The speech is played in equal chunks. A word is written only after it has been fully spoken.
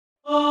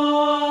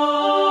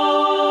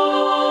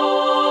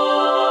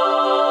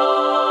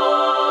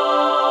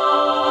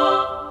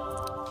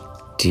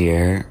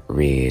Dear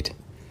Reed,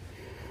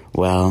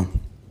 well,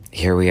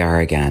 here we are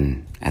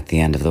again at the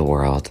end of the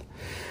world.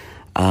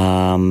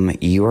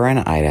 You are in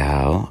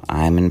Idaho.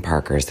 I'm in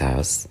Parker's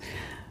house.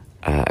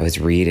 I was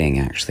reading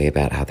actually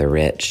about how the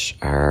rich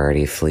are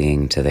already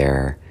fleeing to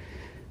their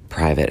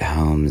private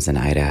homes in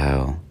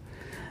Idaho.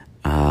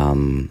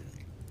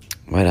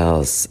 What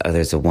else? Oh,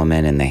 there's a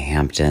woman in the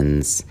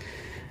Hamptons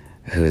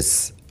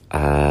who's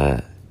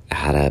had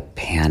a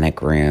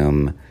panic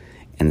room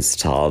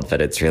installed,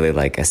 but it's really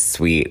like a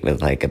suite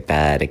with like a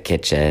bed, a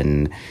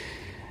kitchen,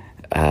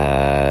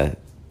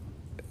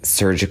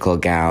 surgical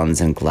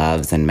gowns and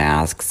gloves and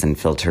masks and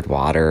filtered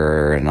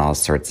water and all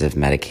sorts of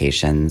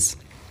medications.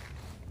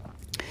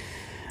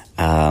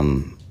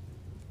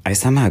 I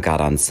somehow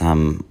got on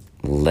some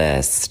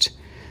list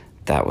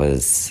that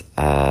was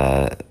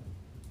for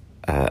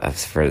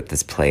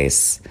this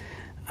place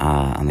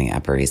on the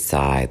Upper East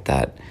Side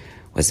that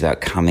was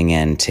about coming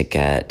in to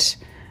get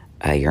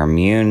your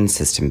immune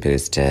system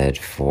boosted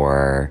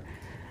for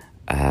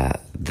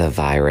the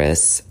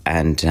virus.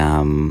 And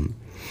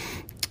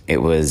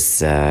it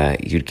was,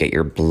 you'd get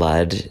your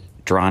blood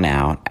drawn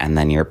out, and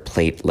then your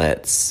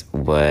platelets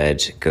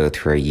would go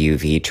through a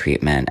UV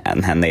treatment,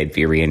 and then they'd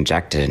be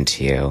re-injected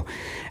into you,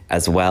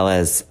 as well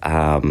as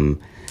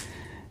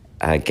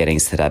getting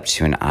set up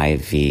to an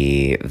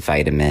IV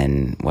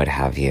vitamin, what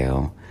have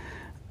you.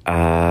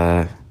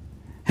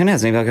 Who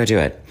knows? Maybe I'll go do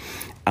it.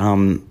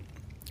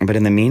 But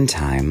in the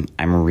meantime,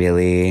 I'm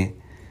really,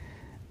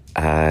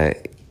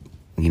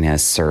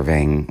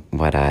 serving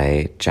what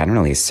I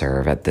generally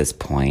serve at this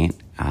point.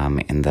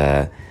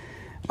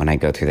 When I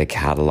go through the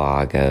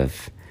catalog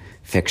of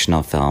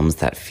fictional films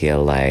that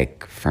feel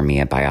like, for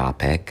me, a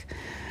biopic,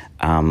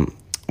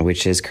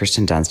 which is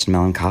Kirsten Dunst and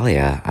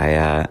Melancholia.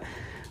 I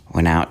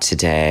went out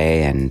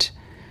today and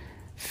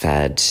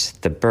fed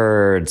the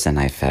birds, and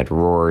I fed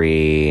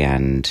Rory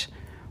and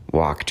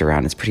walked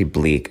around. It's pretty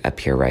bleak up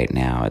here right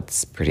now.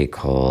 It's pretty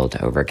cold,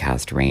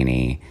 overcast,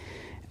 rainy.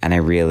 And I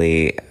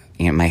really,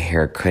 my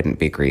hair couldn't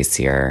be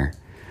greasier.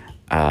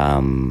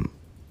 I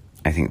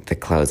think the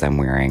clothes I'm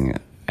wearing,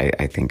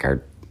 I think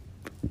are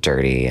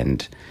dirty.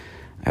 And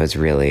I was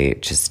really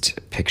just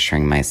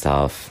picturing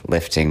myself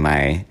lifting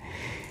my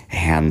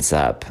hands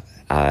up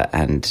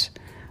and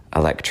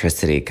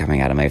electricity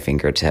coming out of my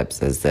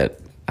fingertips as that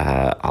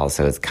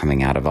also is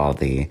coming out of all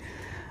the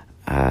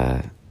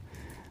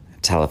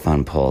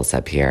telephone poles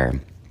up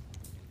here.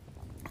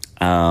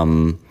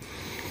 You're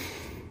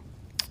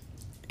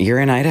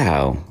in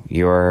Idaho.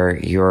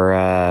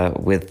 You're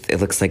with, it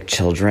looks like,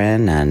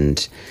 children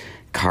and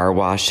car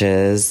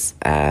washes,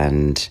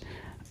 and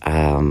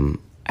I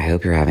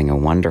hope you're having a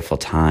wonderful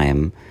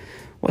time.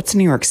 What's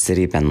New York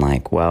City been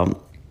like?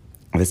 Well,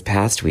 this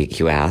past week,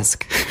 you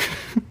ask.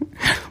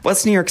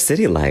 What's New York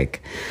City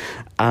like?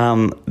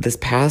 This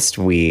past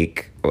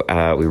week,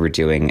 we were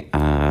doing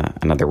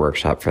another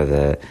workshop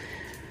for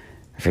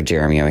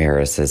Jeremy O.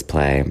 Harris's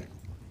play.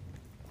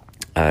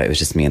 It was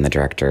just me and the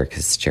director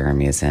because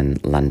Jeremy is in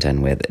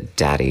London with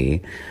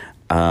Daddy.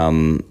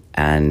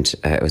 And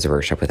it was a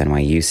workshop with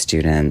NYU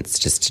students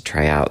just to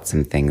try out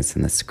some things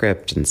in the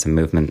script and some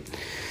movement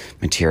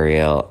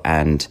material.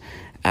 And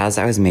as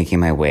I was making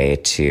my way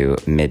to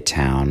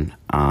Midtown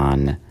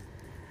on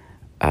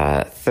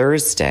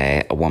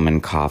Thursday, a woman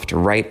coughed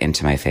right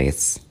into my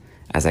face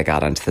as I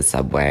got onto the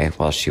subway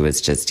while she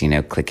was just,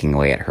 clicking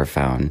away at her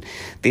phone.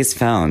 These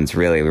phones,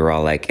 really, we were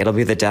all like, it'll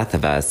be the death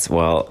of us.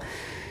 Well,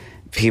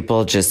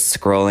 people just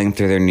scrolling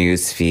through their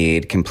news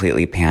feed,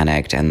 completely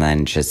panicked, and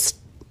then just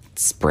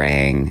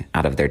spraying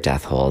out of their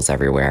death holes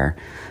everywhere.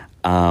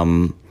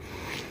 That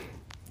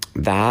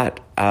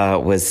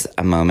was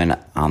a moment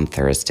on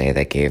Thursday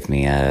that gave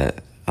me a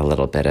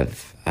little bit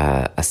of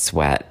a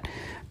sweat,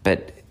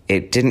 but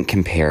it didn't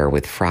compare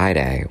with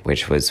Friday,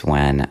 which was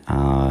when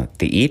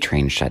the E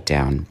train shut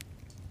down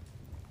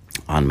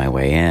on my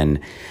way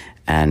in.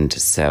 And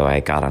so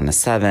I got on a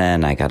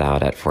 7, I got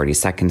out at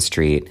 42nd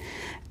Street,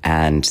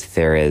 and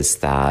there is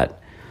that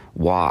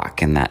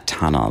walk and that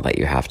tunnel that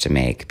you have to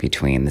make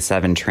between the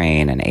 7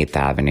 train and 8th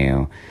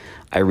Avenue.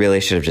 I really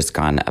should have just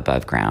gone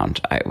above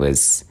ground.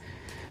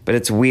 But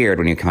it's weird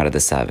when you come out of the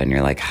 7,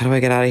 you're like, how do I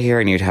get out of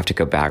here? And you'd have to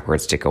go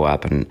backwards to go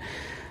up. And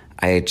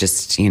I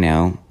just,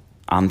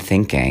 I'm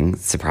thinking,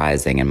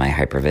 surprising in my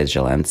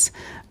hypervigilance,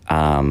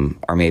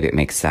 or maybe it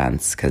makes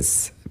sense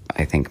because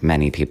I think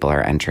many people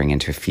are entering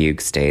into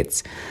fugue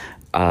states.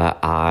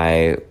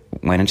 I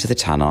went into the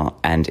tunnel,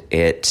 and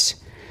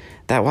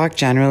that walk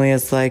generally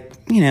is like,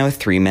 a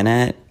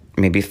 3-minute,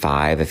 maybe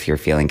 5 if you're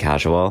feeling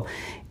casual.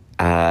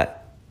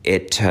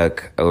 It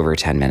took over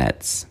 10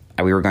 minutes.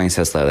 We were going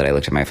so slow that I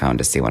looked at my phone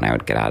to see when I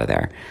would get out of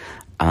there.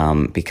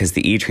 Because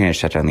the E train had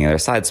shut down the other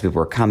side, so people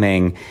were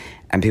coming,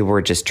 and people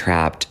were just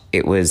trapped.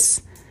 It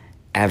was,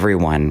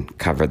 everyone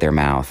covered their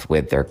mouth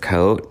with their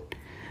coat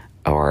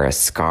or a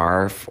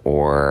scarf,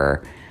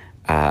 or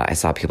I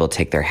saw people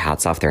take their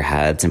hats off their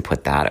heads and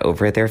put that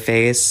over their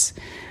face.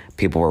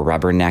 People were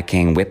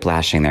rubbernecking,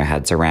 whiplashing their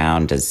heads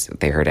around as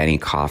they heard any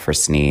cough or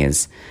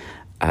sneeze.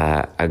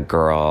 A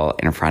girl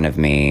in front of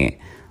me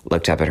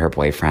looked up at her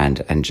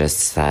boyfriend and just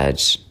said,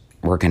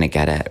 we're going to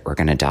get it. We're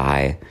going to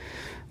die.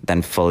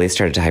 Then fully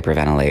started to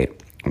hyperventilate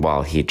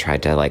while he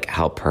tried to like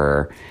help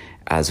her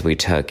as we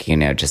took, you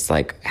know, just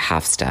like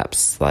half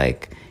steps,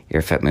 like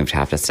your foot moved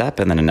half a step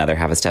and then another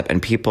half a step.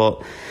 And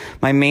people,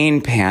 my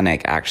main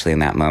panic actually in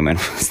that moment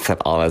was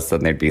that all of a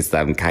sudden there'd be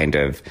some kind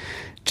of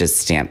just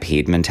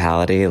stampede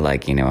mentality,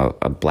 like, you know,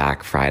 a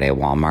Black Friday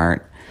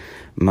Walmart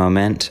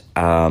moment.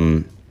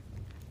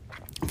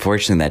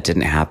 Fortunately, that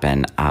didn't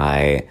happen.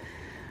 I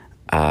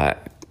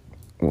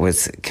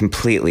was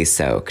completely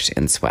soaked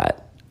in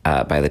sweat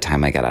by the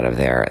time I got out of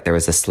there. There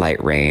was a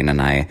slight rain,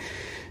 and I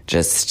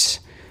just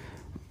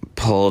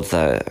pulled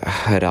the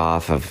hood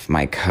off of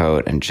my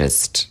coat and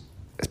just,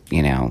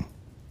 you know,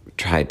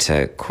 tried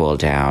to cool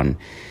down.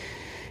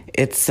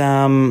 It's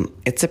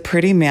a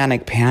pretty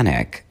manic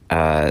panic.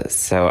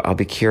 So I'll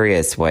be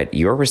curious what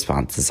your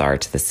responses are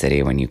to the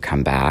city when you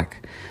come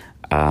back.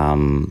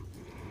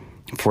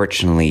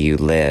 Fortunately, you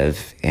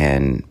live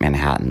in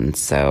Manhattan,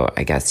 so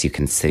I guess you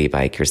can city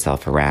bike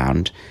yourself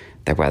around.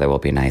 The weather will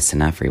be nice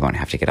enough where you won't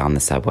have to get on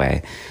the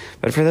subway.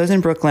 But for those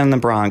in Brooklyn, the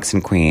Bronx,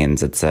 and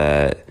Queens, it's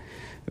a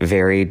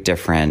very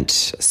different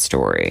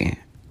story.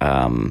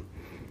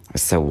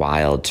 It's so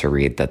wild to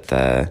read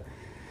that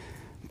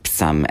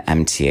some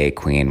MTA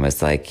queen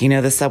was like, you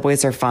know, the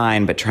subways are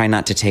fine, but try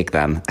not to take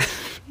them.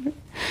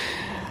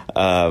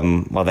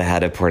 While the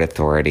head of Port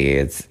Authority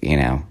is, you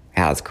know,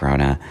 has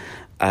corona.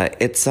 And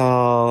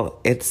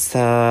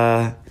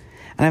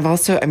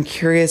I'm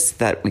curious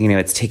that, you know,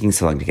 it's taking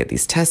so long to get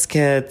these test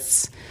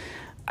kits.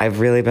 I've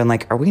really been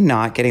like, are we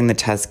not getting the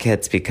test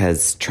kits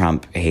because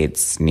Trump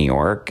hates New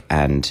York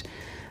and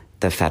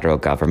the federal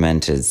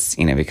government is,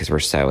 you know, because we're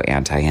so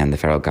anti him, the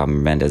federal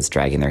government is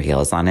dragging their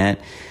heels on it?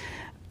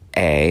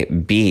 A.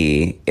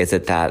 B, is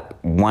it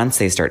that once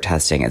they start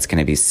testing, it's going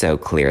to be so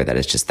clear that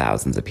it's just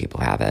thousands of people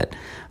have it?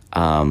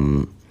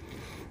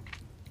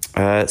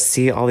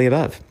 C, all the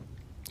above.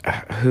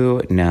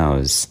 Who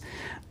knows?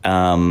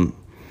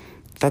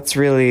 That's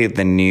really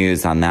the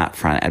news on that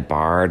front. At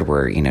Bard,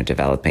 we're, you know,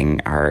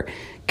 developing our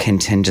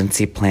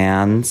contingency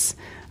plans.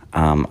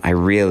 I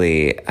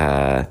really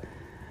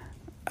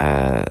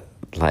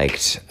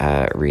liked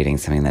reading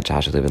something that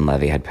Joshua Lubin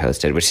Levy had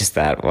posted, which is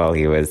that while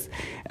he was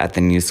at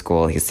the new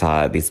school, he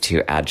saw these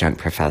two adjunct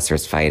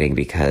professors fighting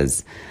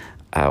because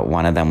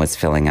one of them was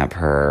filling up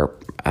her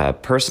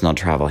personal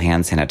travel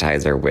hand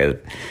sanitizer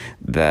with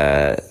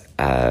the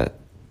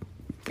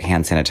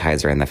hand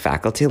sanitizer in the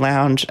faculty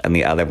lounge, and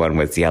the other one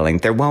was yelling,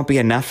 "There won't be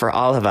enough for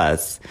all of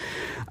us,"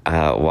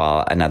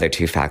 while another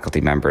two faculty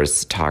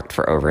members talked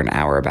for over an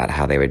hour about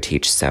how they would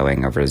teach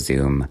sewing over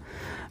Zoom.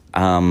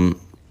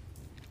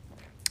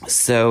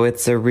 So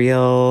it's a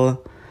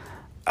real,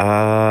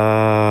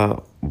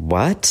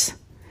 what?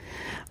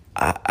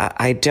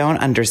 I don't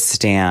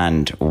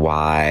understand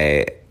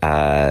why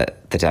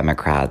the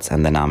Democrats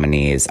and the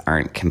nominees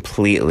aren't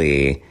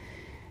completely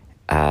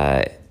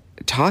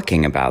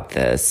talking about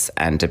this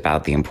and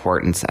about the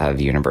importance of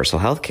universal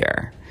health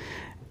care.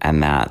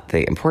 And that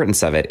the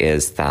importance of it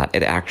is that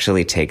it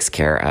actually takes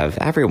care of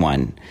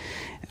everyone.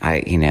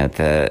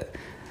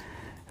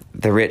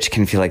 The rich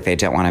can feel like they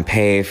don't want to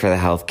pay for the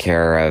health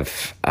care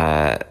of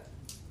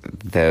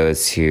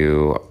those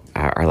who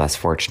are less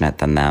fortunate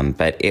than them,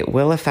 but it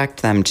will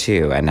affect them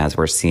too. And as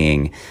we're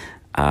seeing,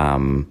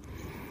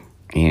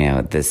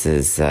 this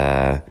is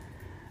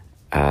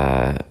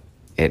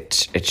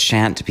it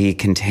shan't be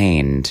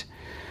contained.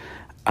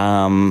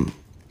 I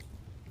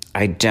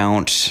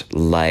don't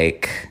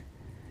like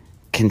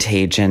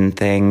contagion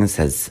things,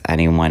 as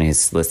anyone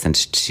who's listened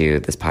to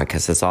this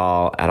podcast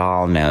at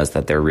all knows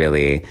that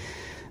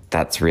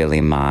that's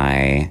really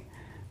my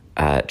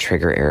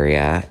trigger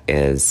area,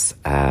 is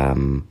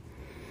the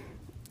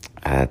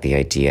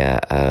idea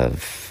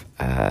of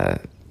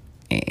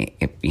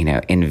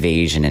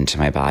invasion into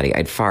my body.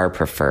 I'd far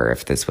prefer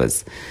if this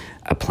was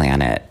a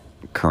planet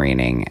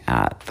careening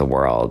at the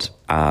world.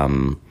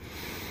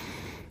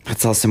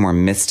 It's also more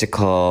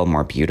mystical,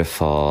 more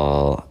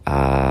beautiful,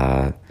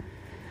 but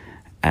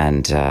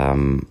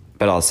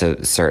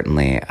also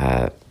certainly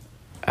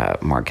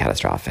more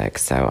catastrophic.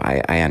 So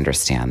I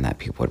understand that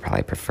people would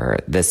probably prefer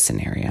this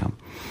scenario.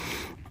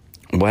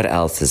 What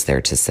else is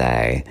there to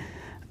say?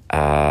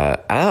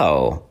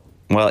 Well,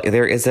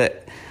 there is a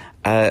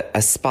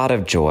spot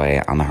of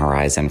joy on the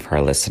horizon for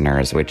our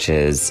listeners, which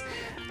is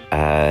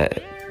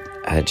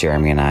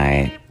Jeremy and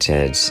I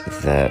did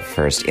the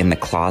first In the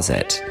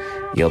Closet,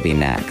 You'll Be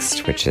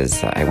Next, which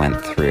is I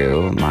went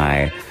through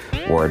my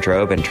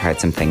wardrobe and tried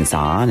some things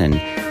on and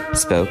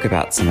spoke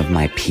about some of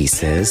my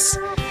pieces,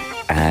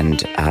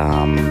 and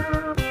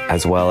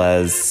as well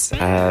as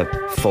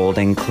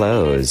folding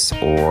clothes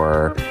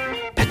or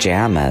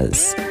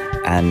pajamas.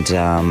 And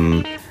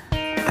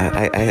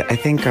I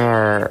think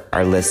our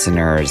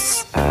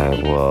listeners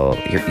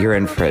you're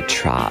in for a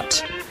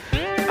trot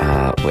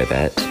with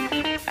it,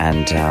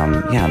 and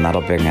and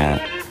that'll bring a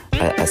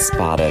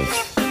spot of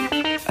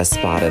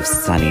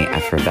sunny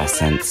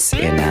effervescence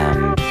in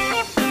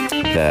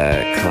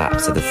the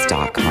collapse of the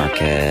stock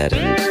market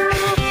and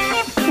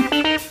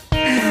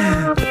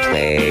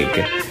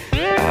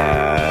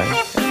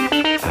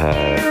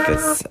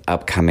this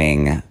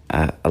upcoming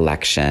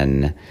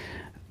election.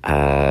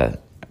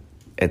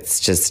 It's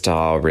just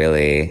all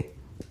really,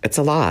 it's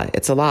a lot.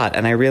 It's a lot.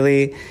 And I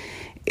really,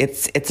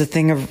 it's a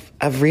thing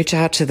of reach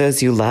out to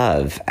those you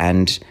love,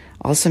 and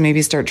also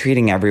maybe start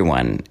treating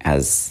everyone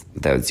as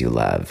those you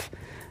love.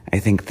 I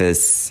think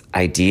this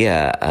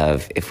idea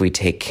of if we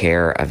take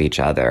care of each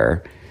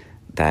other,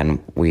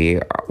 then we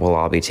will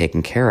all be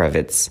taken care of.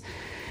 It's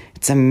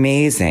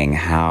amazing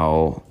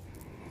how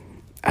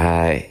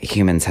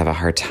humans have a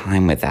hard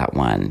time with that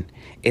one.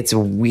 It's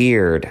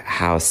weird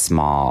how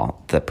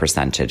small the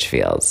percentage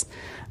feels.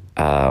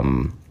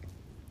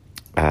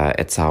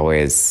 It's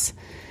always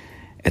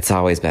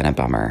been a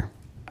bummer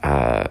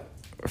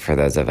for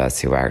those of us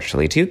who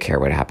actually do care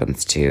what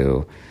happens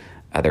to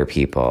other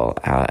people,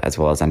 as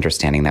well as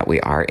understanding that we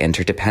are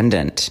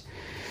interdependent.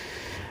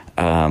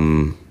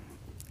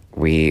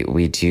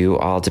 We do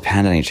all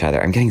depend on each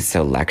other. I'm getting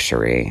so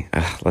lectury.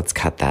 Let's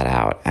cut that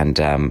out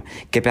and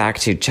get back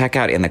to check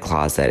out In the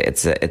Closet.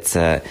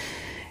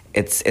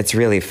 It's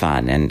really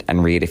fun,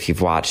 and read if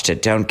you've watched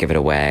it. Don't give it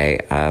away.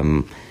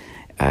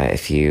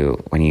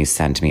 When you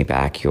send me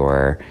back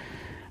your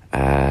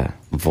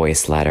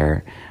voice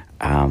letter.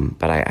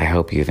 But I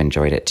hope you've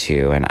enjoyed it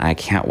too. And I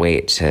can't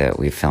wait till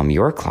we film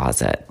your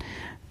closet.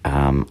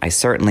 I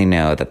certainly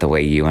know that the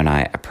way you and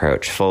I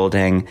approach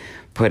folding,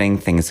 putting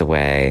things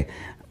away,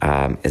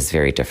 is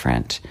very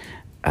different.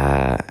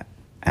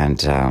 And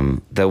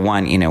the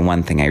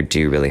one thing I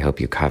do really hope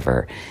you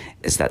cover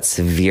is that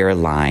severe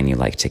line you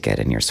like to get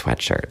in your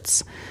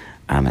sweatshirts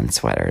and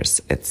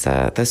sweaters.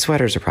 Those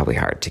sweaters are probably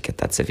hard to get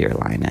that severe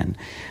line in,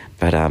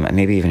 but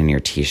maybe even in your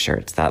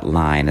t-shirts, that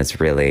line is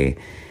really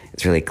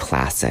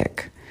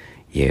classic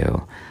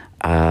you.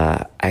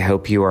 I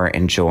hope you are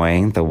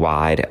enjoying the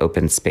wide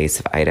open space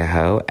of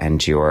Idaho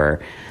and your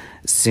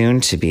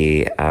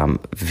soon-to-be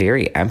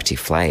very empty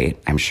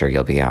flight I'm sure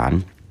you'll be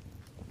on.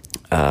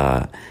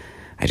 I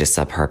just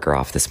saw Parker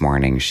off this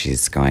morning.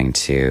 She's going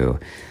to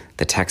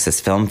the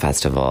Texas Film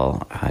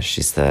Festival.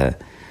 She's the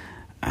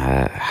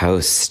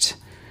host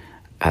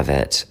of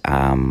it,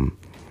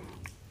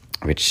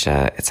 which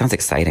it sounds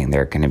exciting.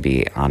 They're going to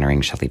be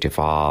honoring Shelley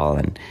Duvall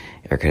and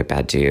Erykah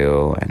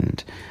Badu,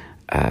 and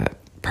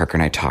Parker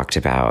and I talked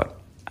about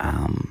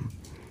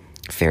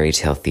Fairy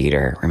Tale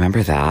Theater.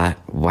 Remember that?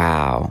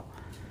 Wow.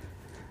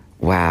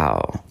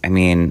 I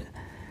mean,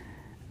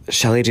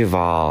 Shelley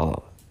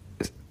Duvall,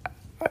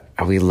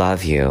 we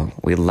love you.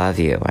 We love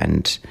you,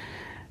 and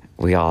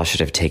we all should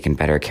have taken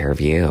better care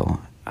of you.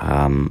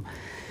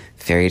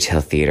 Fairy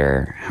Tale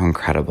Theater, how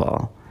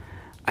incredible.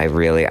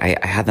 I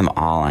had them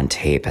all on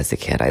tape as a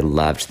kid. I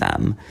loved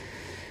them.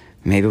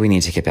 Maybe we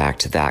need to get back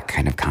to that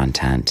kind of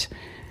content.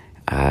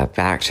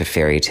 Back to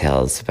fairy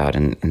tales about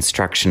an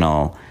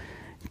instructional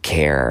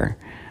care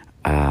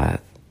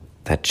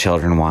that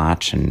children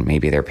watch and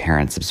maybe their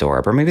parents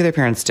absorb, or maybe their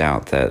parents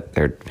don't, that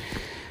they're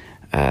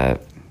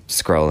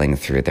scrolling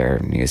through their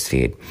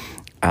newsfeed.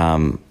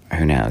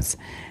 Who knows?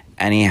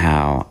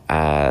 Anyhow,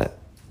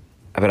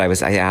 but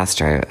I asked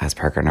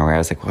Parker and I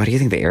was like, what do you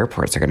think the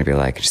airports are going to be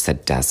like? And she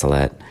said,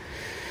 desolate.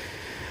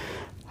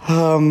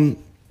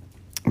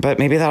 But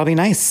maybe that'll be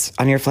nice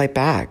on your flight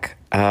back.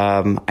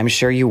 I'm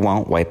sure you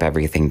won't wipe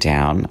everything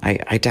down.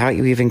 I doubt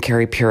you even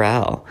carry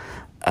Purell.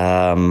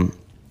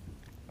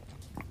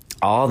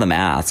 All the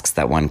masks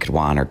that one could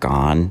want are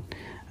gone.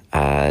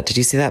 Did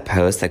you see that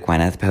post that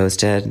Gwyneth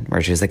posted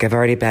where she was like, I've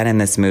already been in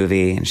this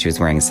movie, and she was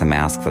wearing some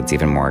mask that's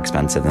even more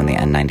expensive than the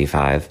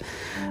N95.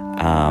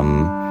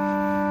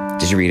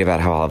 Did you read about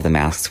how all of the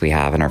masks we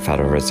have in our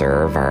Federal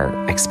Reserve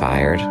are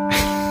expired?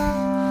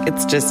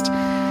 It's just,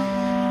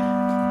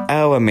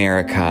 oh,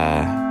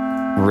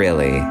 America,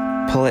 really,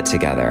 pull it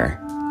together.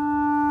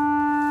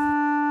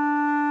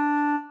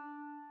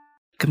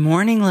 Good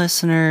morning,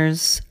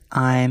 listeners.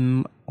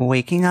 I'm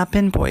waking up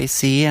in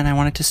Boise, and I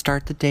wanted to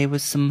start the day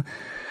with some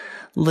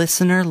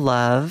listener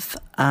love.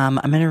 I'm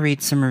going to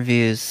read some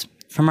reviews.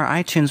 From our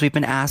iTunes, we've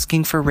been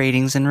asking for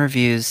ratings and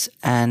reviews,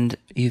 and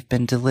you've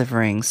been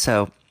delivering.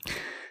 So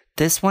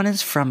this one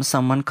is from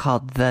someone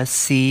called The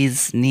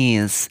C's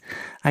Knees.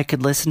 I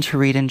could listen to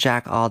Reed and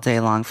Jack all day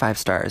long, 5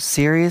 stars.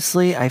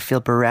 Seriously, I feel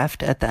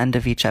bereft at the end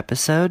of each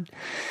episode.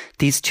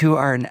 These two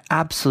are an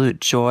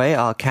absolute joy,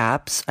 all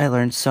caps. I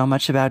learned so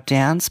much about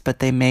dance, but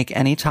they make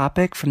any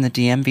topic from the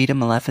DMV to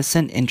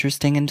Maleficent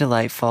interesting and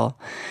delightful.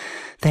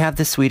 They have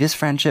the sweetest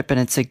friendship, and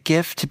it's a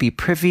gift to be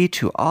privy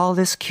to all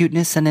this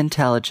cuteness and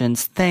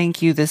intelligence.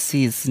 Thank you, The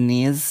C's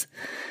Knees.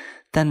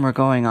 Then we're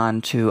going on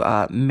to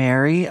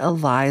Mary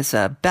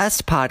Eliza.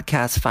 Best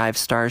podcast, 5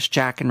 stars.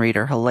 Jack and Reed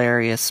are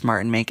hilarious,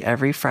 smart, and make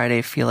every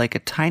Friday feel like a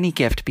tiny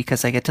gift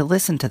because I get to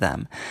listen to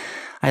them.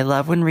 I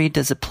love when Reed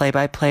does a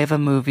play-by-play of a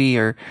movie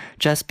or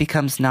just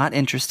becomes not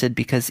interested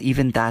because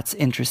even that's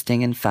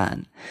interesting and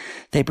fun.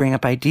 They bring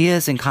up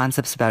ideas and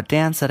concepts about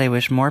dance that I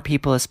wish more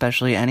people,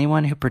 especially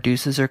anyone who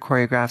produces or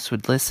choreographs,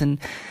 would listen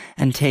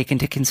and take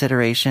into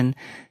consideration.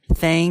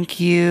 Thank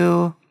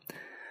you.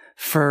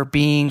 for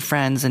being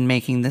friends and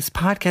making this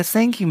podcast.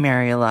 Thank you,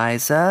 Mary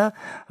Eliza.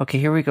 Okay,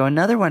 here we go.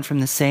 Another one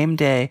from the same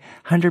day.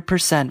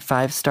 100%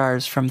 5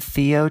 stars from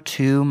Theo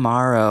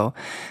Tomorrow.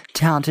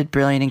 Talented,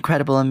 brilliant,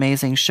 incredible,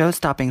 amazing,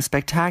 show-stopping,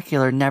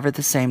 spectacular, never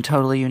the same,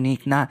 totally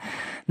unique, not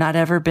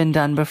ever been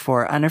done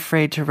before,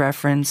 unafraid to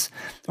reference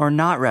or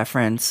not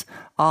reference,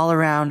 all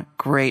around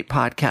great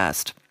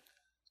podcast.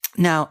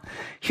 Now,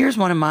 here's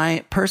one of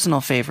my personal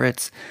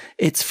favorites.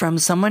 It's from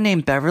someone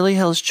named Beverly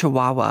Hills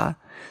Chihuahua.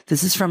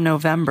 This is from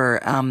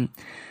November.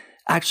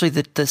 Actually,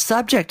 the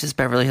subject is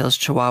Beverly Hills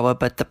Chihuahua,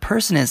 but the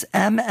person is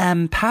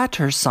M.M.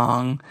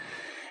 Pattersong,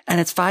 and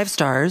it's 5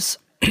 stars.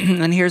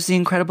 And here's the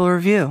incredible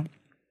review.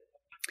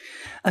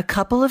 A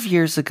couple of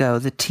years ago,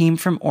 the team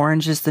from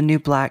Orange is the New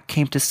Black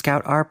came to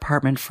scout our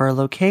apartment for a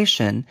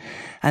location,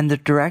 and the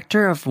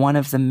director of one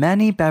of the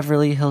many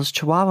Beverly Hills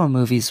Chihuahua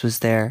movies was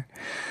there.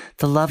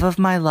 The love of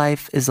my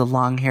life is a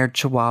long-haired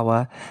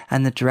Chihuahua,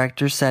 and the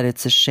director said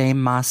it's a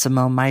shame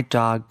Massimo, my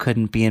dog,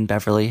 couldn't be in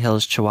Beverly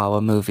Hills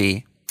Chihuahua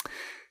movie.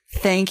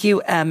 Thank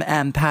you,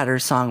 M.M.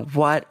 Pattersong.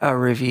 What a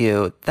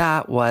review.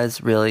 That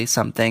was really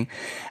something.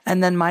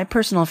 And then my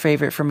personal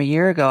favorite from a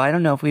year ago, I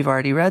don't know if we've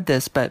already read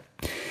this, but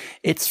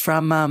it's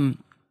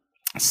from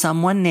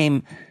someone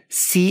named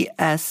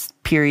CS.JS.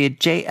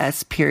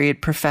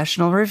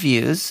 Professional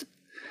Reviews.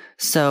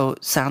 So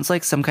sounds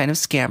like some kind of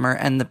scammer.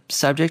 And the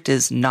subject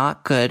is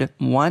not good,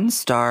 1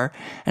 star.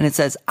 And it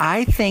says,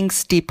 I think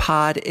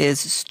Stepod is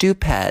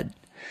stupid.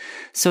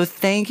 So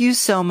thank you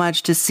so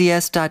much to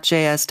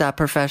cs.js.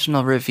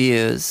 Professional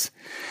Reviews.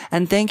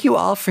 And thank you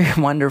all for your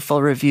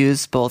wonderful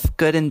reviews, both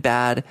good and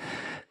bad,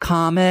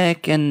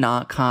 comic and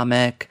not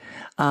comic.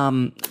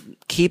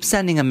 Keep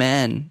sending them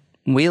in.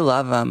 We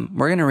love them.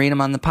 We're going to read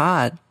them on the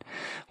pod.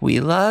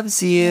 We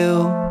loves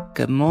you.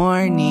 Good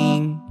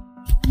morning.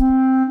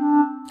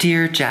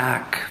 Dear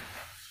Jack,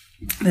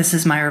 this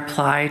is my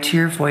reply to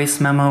your voice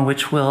memo,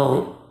 which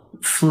will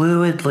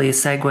fluidly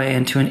segue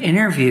into an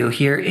interview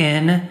here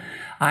in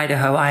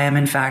Idaho. I am,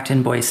 in fact,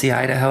 in Boise,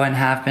 Idaho, and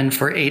have been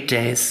for 8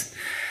 days.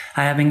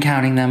 I have been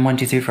counting them 1,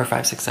 2, 3, 4,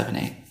 5, 6, 7,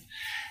 8.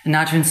 And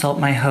not to insult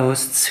my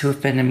hosts, who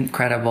have been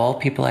incredible,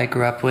 people I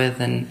grew up with,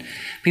 and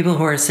people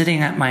who are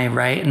sitting at my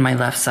right and my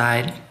left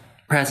side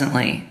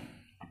presently.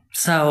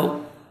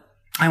 So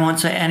I won't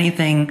say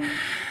anything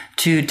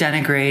to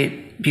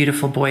denigrate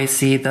beautiful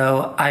Boise,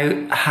 though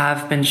I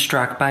have been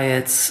struck by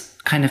its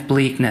kind of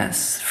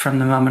bleakness from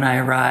the moment I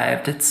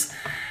arrived. It's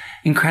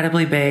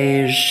incredibly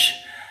beige.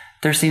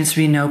 There seems to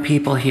be no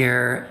people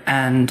here.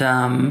 And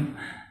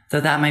though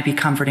that might be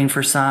comforting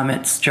for some,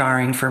 it's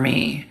jarring for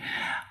me.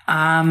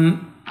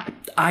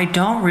 I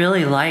don't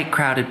really like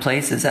crowded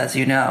places, as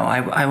you know.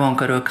 I won't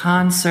go to a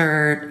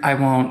concert. I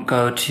won't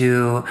go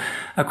to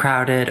a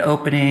crowded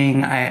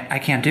opening. I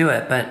can't do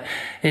it, but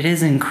it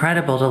is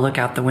incredible to look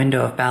out the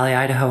window of Bally,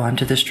 Idaho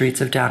onto the streets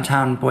of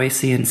downtown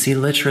Boise and see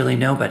literally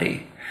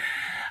nobody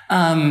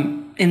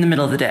in the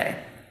middle of the day.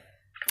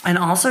 And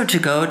also to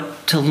go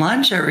to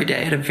lunch every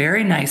day at a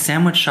very nice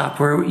sandwich shop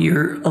where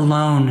you're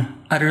alone,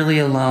 utterly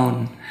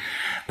alone,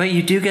 but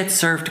you do get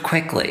served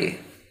quickly,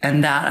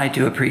 and that I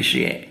do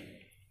appreciate.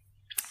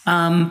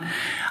 I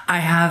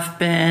have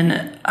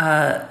been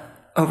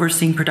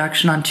overseeing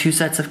production on 2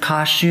 sets of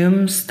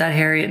costumes that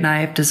Harriet and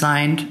I have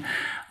designed,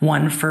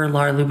 one for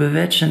Lar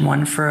Lubavitch and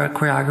one for a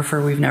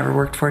choreographer we've never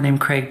worked for named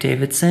Craig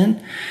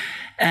Davidson.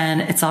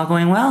 And it's all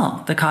going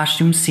well. The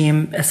costumes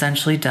seem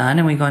essentially done,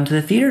 and we go into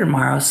the theater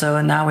tomorrow. So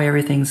in that way,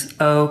 everything's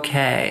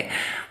okay.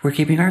 We're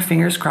keeping our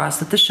fingers crossed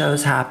that the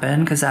shows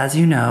happen, because as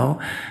you know,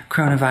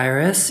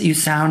 coronavirus, you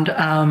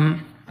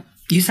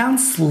sound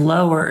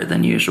slower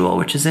than usual,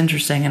 which is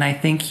interesting. And I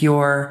think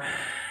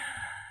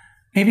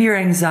maybe your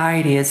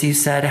anxiety, as you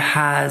said,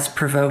 has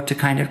provoked a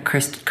kind of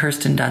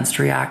Kirsten Dunst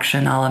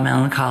reaction, a la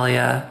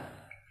Melancholia,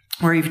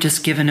 where you've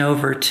just given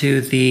over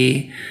to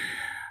the,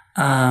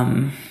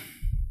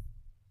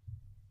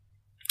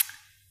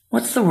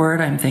 what's the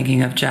word I'm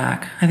thinking of,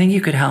 Jack? I think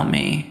you could help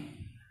me.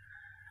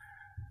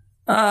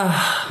 The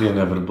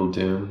inevitable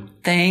doom.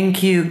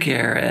 Thank you,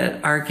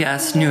 Garrett. Our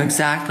guest knew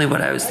exactly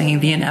what I was thinking.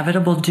 The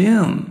inevitable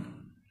doom.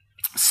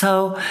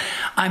 So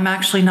I'm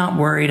actually not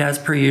worried as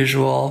per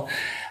usual.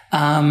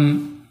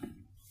 I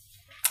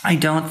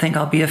don't think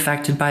I'll be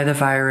affected by the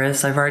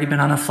virus. I've already been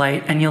on a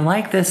flight. And you'll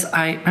like this.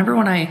 I remember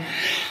when I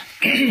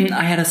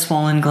had a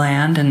swollen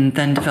gland and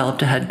then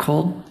developed a head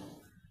cold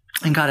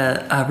and got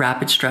a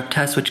rapid strep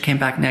test, which came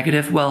back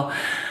negative. Well,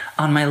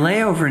 on my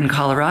layover in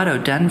Colorado,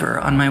 Denver,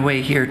 on my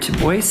way here to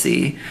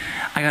Boise,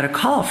 I got a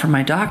call from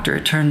my doctor.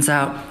 It turns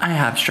out I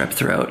have strep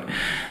throat.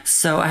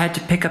 So I had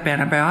to pick up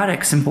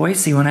antibiotics in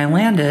Boise when I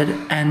landed,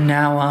 and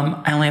now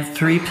I only have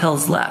 3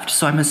 pills left,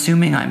 so I'm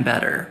assuming I'm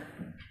better.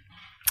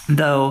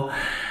 Though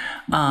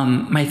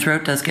my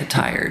throat does get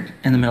tired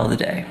in the middle of the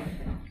day.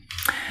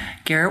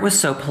 Garrett was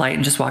so polite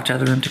and just walked out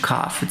of the room to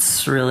cough.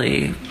 It's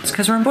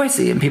because we're in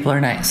Boise and people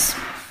are nice.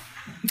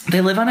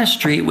 They live on a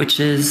street which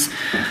is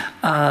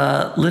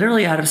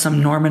literally out of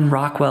some Norman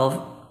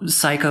Rockwell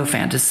psycho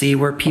fantasy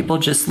where people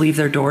just leave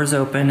their doors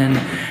open and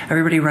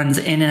everybody runs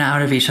in and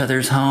out of each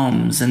other's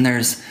homes. And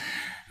there's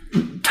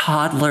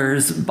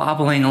toddlers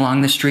bobbling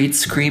along the streets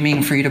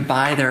screaming for you to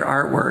buy their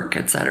artwork,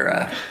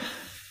 etc.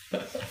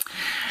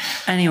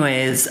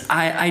 Anyways,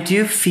 I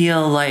do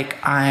feel like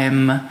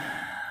I'm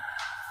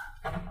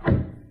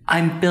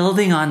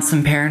building on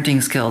some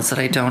parenting skills that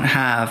I don't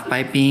have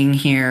by being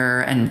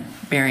here and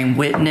bearing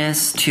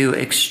witness to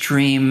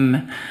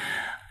extreme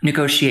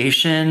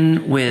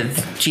negotiation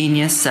with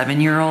genius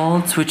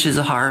 7-year-olds, which is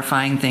a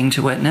horrifying thing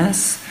to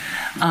witness.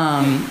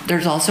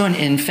 There's also an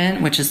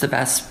infant, which is the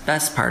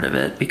best part of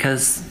it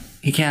because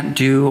he can't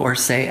do or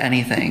say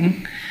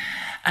anything.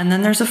 And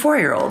then there's a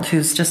 4-year-old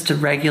who's just a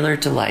regular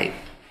delight.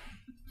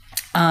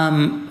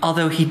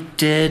 Although he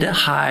did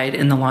hide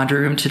in the laundry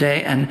room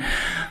today and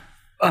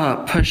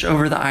push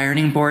over the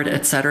ironing board,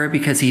 etc.,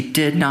 because he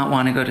did not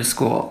want to go to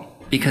school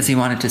because he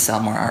wanted to sell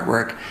more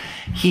artwork.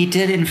 He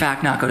did, in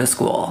fact, not go to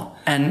school.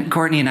 And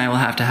Courtney and I will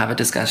have to have a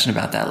discussion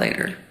about that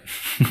later.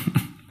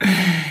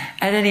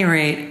 At any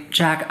rate,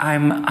 Jack,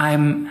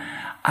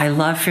 I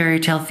love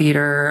fairy tale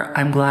theater.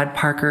 I'm glad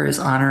Parker is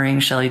honoring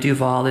Shelley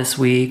Duvall this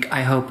week.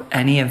 I hope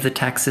any of the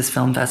Texas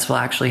Film Festival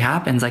actually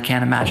happens. I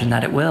can't imagine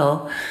that it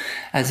will,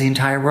 as the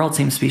entire world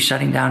seems to be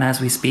shutting down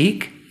as we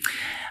speak.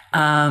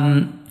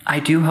 I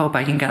do hope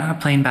I can get on a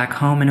plane back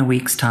home in a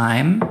week's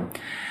time.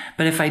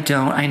 But if I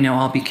don't, I know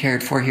I'll be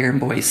cared for here in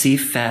Boise,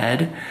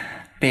 fed,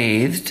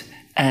 bathed,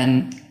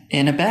 and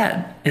in a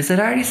bed. Is it,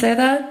 I already say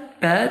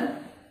that? Bed?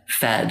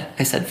 Fed.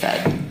 I said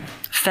fed.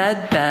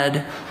 Fed,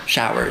 bed,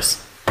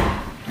 showers.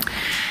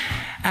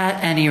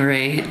 At any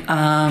rate,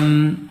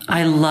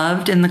 I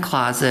loved In the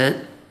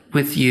Closet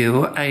with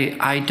you.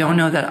 I don't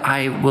know that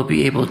I will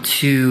be able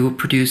to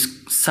produce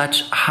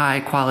such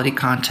high quality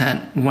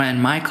content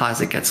when my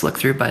closet gets looked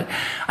through, but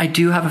I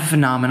do have a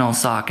phenomenal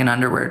sock and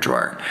underwear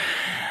drawer.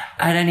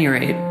 At any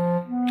rate,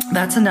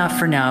 that's enough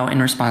for now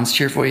in response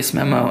to your voice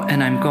memo,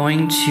 and I'm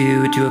going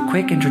to do a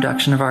quick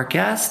introduction of our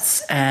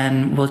guests,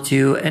 and we'll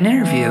do an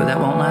interview that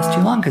won't last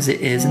too long because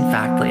it is, in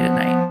fact, late at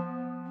night.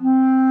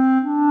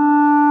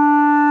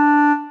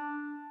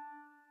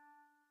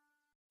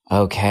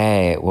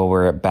 Okay, well,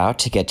 we're about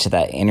to get to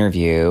that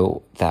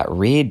interview that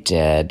Reed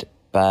did,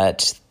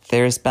 but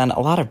there's been a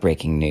lot of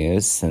breaking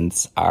news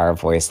since our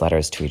voice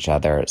letters to each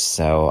other,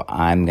 so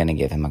I'm going to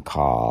give him a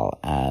call,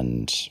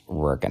 and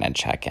we're going to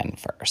check in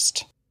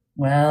first.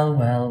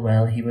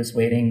 Well, he was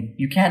waiting.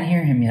 You can't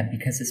hear him yet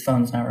because his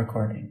phone's not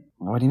recording.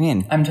 What do you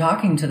mean? I'm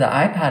talking to the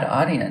iPad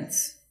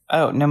audience.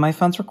 Oh, no, my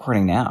phone's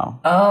recording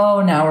now.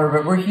 Oh, now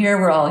we're here.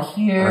 We're all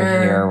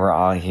here. We're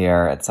all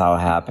here. It's all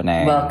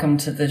happening. Welcome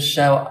to the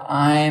show.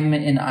 I'm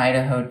in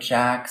Idaho,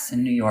 Jack's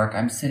in New York.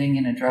 I'm sitting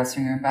in a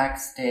dressing room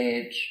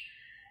backstage.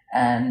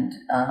 And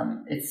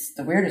it's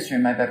the weirdest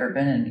room I've ever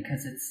been in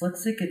because it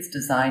looks like it's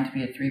designed to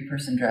be a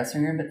 3-person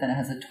dressing room, but then it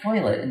has a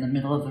toilet in the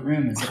middle of the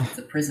room as if it's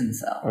a prison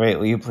cell. Wait,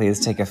 will you please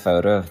take a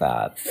photo of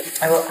that?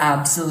 I will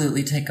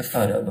absolutely take a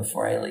photo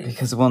before I leave.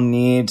 Because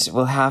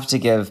we'll have to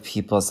give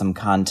people some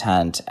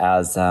content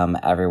as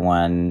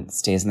everyone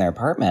stays in their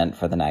apartment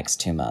for the next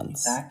 2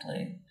 months.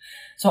 Exactly.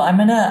 So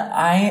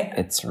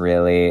It's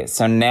really...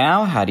 So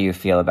now how do you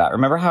feel about...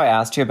 Remember how I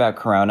asked you about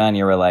Corona and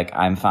you were like,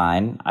 I'm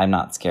fine, I'm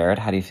not scared.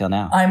 How do you feel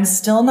now? I'm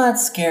still not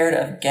scared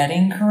of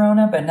getting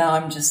Corona, but now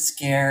I'm just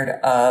scared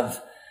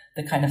of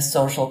the kind of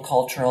social,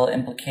 cultural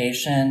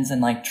implications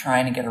and like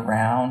trying to get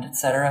around,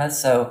 etc.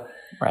 So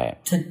right.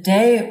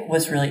 Today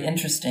was really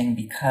interesting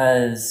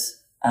because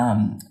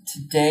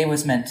today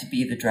was meant to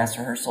be the dress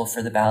rehearsal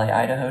for the Ballet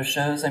Idaho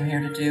shows I'm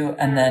here to do.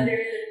 And then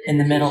in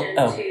the middle...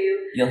 Oh,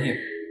 you'll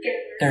hear...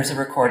 There's a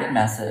recorded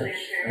message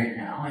right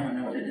now. I don't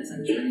know what it is.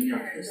 I'm trying to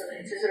get off this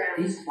thing.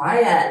 Be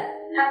quiet.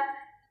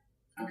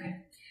 Okay.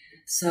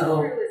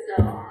 So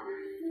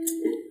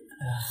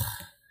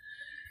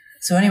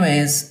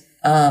anyways,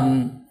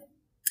 the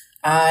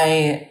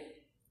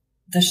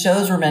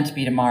shows were meant to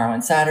be tomorrow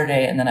and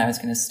Saturday, and then I was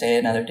going to stay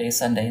another day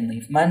Sunday and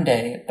leave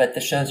Monday, but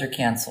the shows are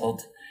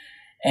canceled.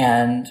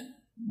 And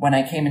when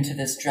I came into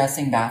this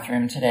dressing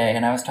bathroom today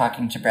and I was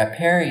talking to Brett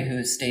Perry,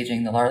 who's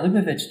staging the Lara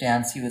Lubovitch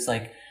dance, he was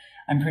like,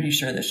 I'm pretty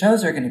sure the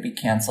shows are going to be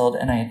canceled.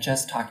 And I had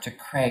just talked to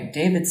Craig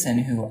Davidson,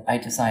 who I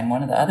designed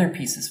one of the other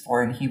pieces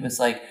for. And he was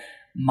like,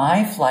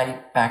 my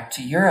flight back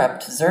to Europe,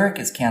 to Zurich,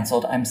 is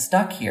canceled. I'm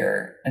stuck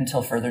here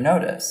until further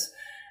notice.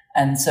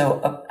 And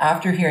so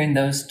after hearing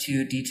those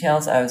two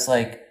details, I was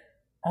like,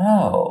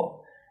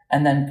 oh.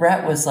 And then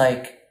Brett was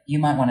like, you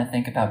might want to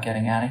think about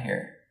getting out of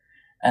here.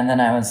 And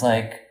then I was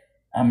like,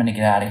 I'm going to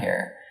get out of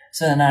here.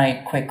 So then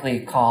I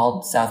quickly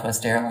called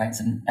Southwest Airlines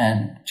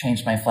and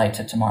changed my flight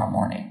to tomorrow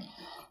morning.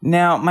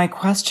 Now, my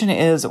question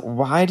is,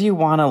 why do you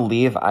want to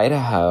leave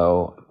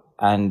Idaho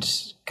and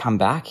come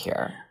back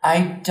here?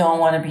 I don't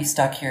want to be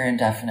stuck here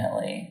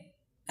indefinitely.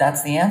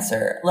 That's the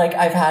answer. Like,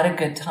 I've had a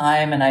good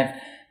time and I've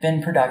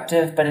been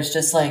productive, but it's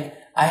just like,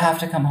 I have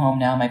to come home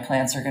now. My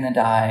plants are going to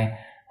die.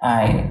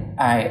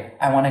 I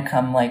want to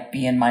come, like,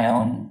 be in my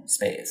own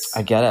space.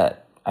 I get it.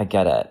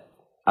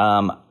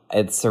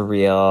 It's a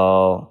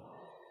real...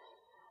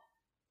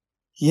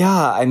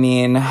 Yeah, I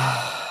mean,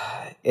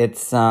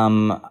 it's...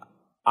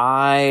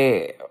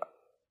 I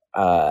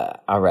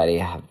already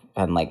have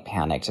been like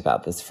panicked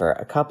about this for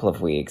a couple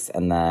of weeks.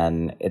 And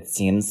then it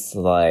seems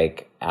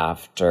like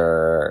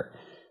after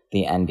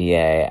the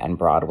NBA and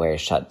Broadway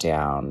shut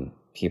down,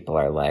 people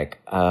are like,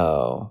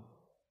 oh,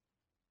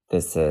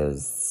 this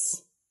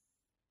is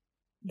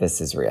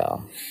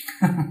real.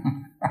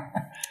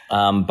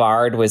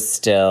 Bard was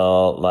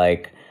still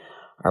like,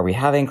 are we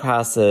having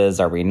classes?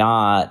 Are we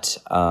not?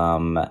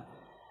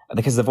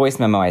 Because the voice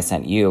memo I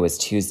sent you was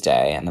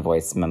Tuesday, and the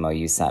voice memo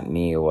you sent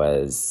me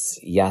was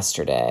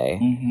yesterday.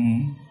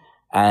 Mm-hmm.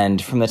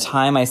 And from the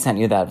time I sent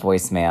you that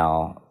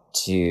voicemail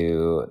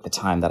to the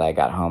time that I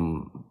got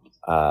home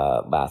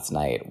last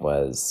night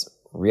was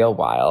real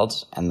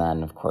wild. And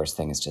then, of course,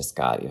 things just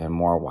got even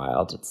more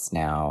wild. It's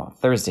now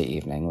Thursday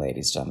evening,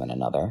 ladies, gentlemen,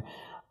 another.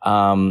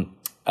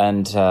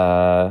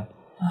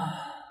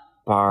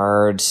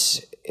 Bard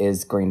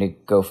is going to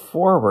go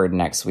forward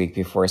next week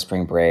before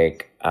spring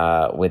break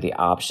with the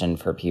option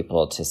for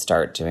people to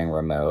start doing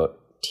remote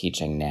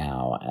teaching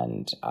now.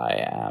 And I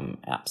am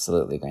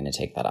absolutely going to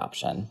take that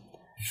option.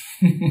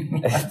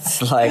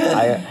 It's like,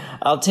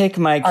 I'll take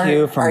my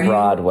cue from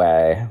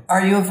Broadway.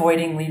 Are you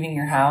avoiding leaving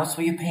your house?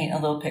 Will you paint a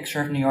little picture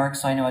of New York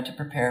so I know what to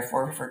prepare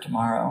for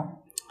tomorrow?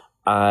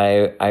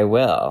 I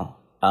will.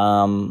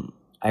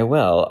 I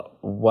will.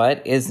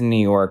 What is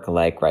New York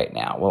like right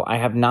now? Well, I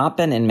have not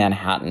been in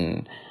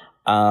Manhattan,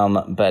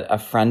 but a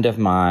friend of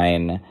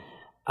mine,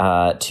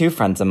 two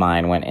friends of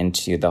mine went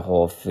into the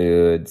Whole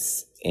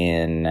Foods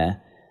in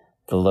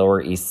the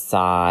Lower East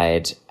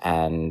Side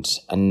and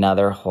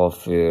another Whole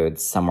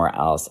Foods somewhere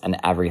else, and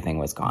everything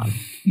was gone.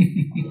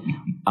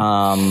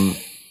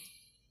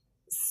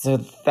 So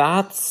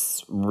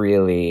that's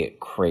really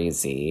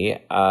crazy.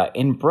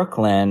 In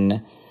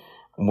Brooklyn,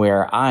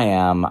 where I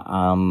am,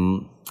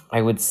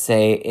 I would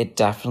say it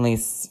definitely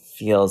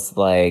feels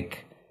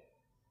like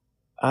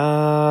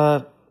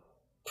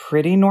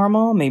pretty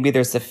normal. Maybe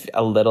there's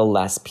a little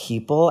less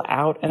people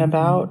out and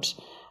about.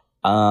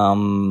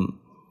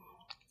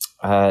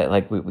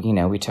 Like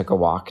we took a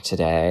walk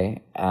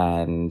today,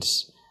 and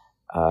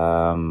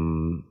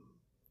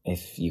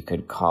if you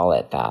could call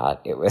it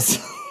that, it was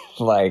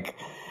like,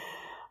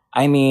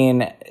 I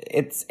mean,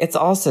 it's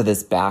also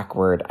this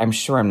backward. I'm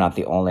sure I'm not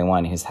the only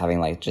one who's having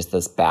like just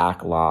this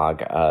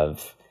backlog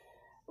of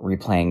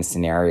replaying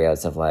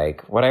scenarios of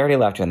like what I already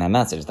left you in that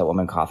message, that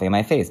woman coughing in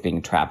my face,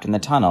 being trapped in the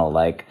tunnel,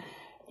 like,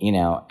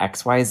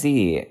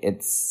 XYZ.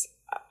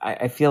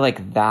 I feel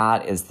like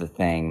that is the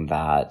thing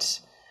that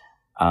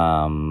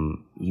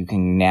you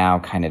can now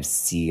kind of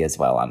see as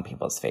well on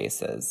people's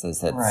faces.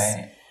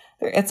 Right.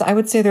 I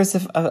would say there's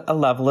a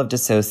level of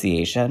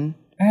dissociation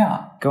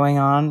going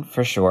on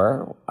for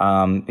sure,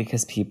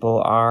 because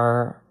people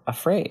are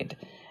afraid.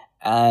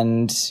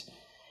 And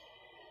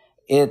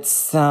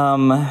it's, but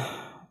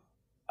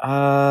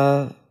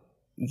I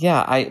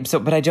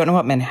don't know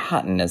what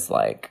Manhattan is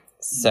like.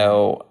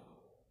 So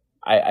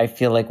I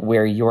feel like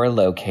where you're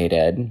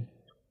located,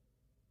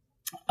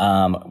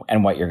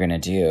 and what you're going to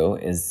do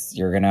is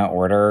you're going to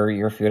order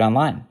your food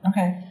online.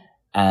 Okay.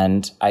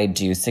 And I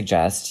do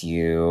suggest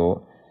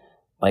you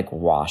like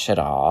wash it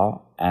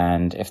all.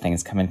 And if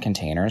things come in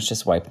containers,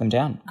 just wipe them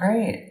down.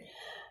 Great.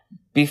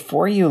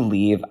 Before you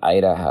leave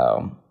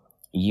Idaho,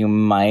 you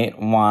might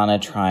want to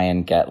try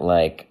and get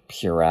like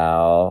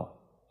Purell,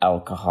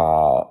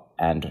 alcohol,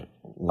 and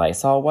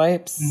Lysol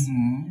wipes,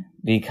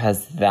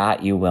 because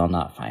that you will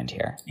not find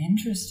here.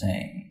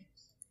 Interesting.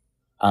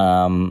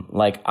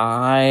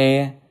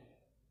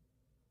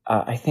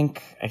 I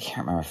think, I can't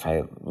remember if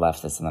I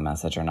left this in the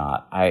message or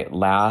not.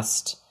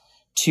 Last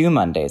 2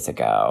 Mondays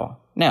ago,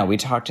 no, I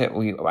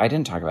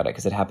didn't talk about it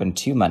because it happened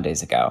 2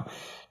 Mondays ago.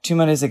 2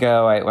 Mondays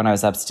ago, when I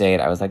was upstate,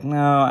 I was like,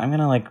 no, I'm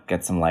going to like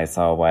get some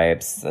Lysol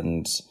wipes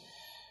and,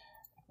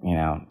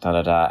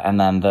 And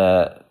then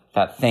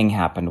that thing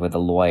happened with a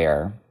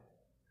lawyer,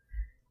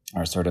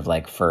 our sort of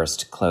like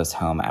first close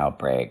home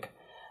outbreak.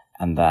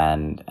 And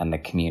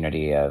the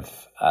community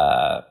of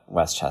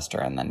Westchester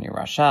and then New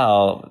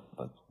Rochelle,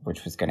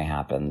 which was going to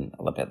happen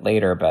a little bit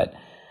later. But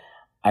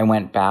I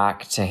went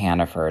back to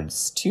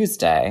Hannaford's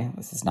Tuesday.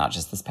 This is not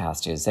just this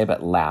past Tuesday,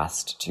 but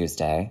last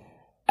Tuesday.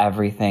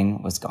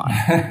 Everything was gone.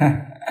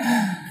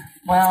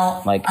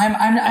 Well, like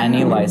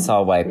any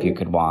Lysol wipe you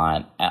could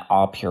want,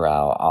 all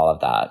Purell, all of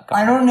that.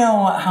 I don't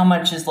know how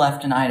much is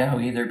left in Idaho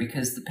either,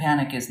 because the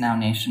panic is now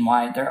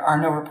nationwide. There are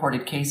no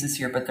reported cases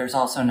here, but there's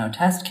also no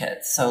test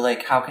kits. So,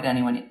 like, how could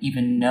anyone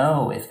even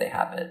know if they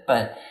have it?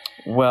 But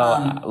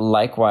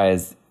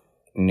likewise,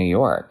 New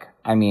York.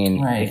 I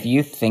mean, if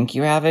you think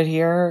you have it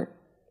here,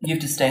 you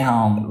have to stay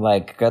home.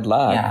 Like, good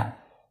luck. Yeah,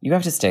 you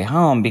have to stay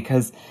home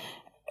because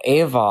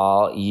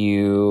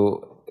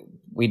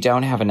we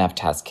don't have enough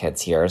test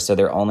kits here, so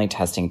they're only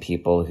testing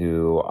people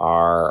who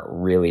are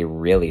really,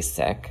 really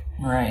sick.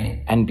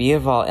 Right. And B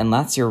of all,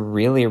 unless you're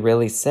really,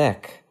 really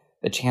sick,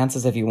 the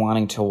chances of you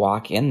wanting to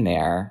walk in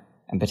there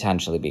and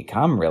potentially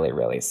become really,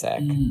 really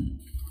sick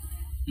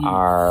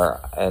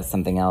are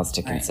something else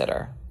to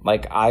consider.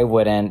 Like, I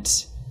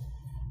wouldn't,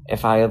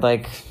 if I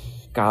like,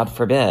 God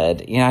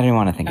forbid, I didn't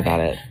want to think about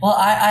it. Well,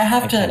 I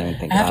have to get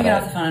it.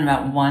 off the phone in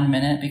about 1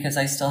 minute because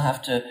I still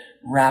have to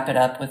wrap it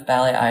up with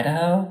Ballet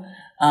Idaho.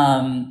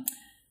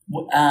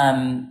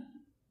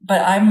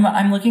 But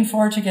I'm looking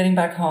forward to getting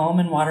back home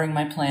and watering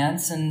my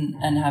plants and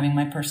having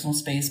my personal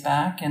space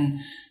back and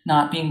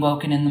not being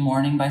woken in the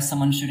morning by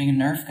someone shooting a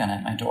Nerf gun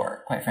at my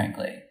door, quite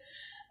frankly.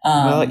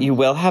 Well, you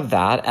will have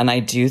that. And I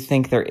do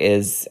think there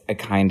is a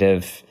kind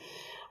of,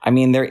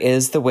 there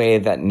is the way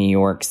that New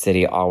York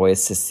City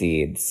always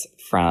secedes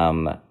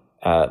from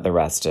the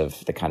rest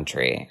of the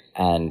country.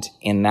 And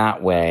in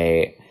that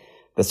way,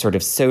 the sort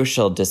of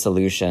social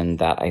dissolution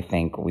that I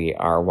think we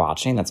are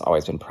watching, that's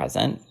always been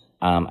present.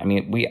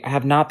 We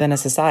have not been a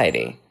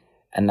society.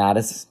 And that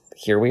is,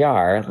 here we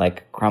are,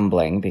 like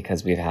crumbling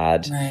because we've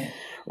had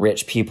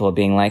rich people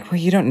being like, well,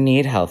 you don't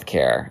need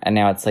healthcare. And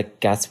now it's like,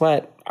 guess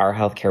what? Our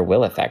healthcare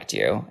will affect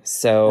you.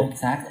 So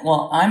exactly.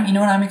 Well, you know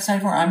what I'm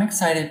excited for? I'm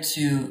excited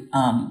to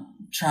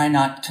try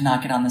not to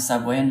get on the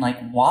subway and like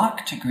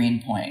walk to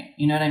Greenpoint.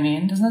 You know what I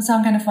mean? Doesn't that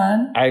sound kind of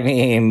fun?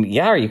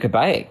 Yeah, or you could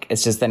bike.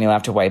 It's just then you'll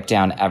have to wipe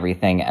down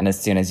everything. And as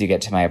soon as you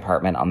get to my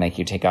apartment, I'll make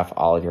you take off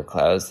all of your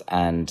clothes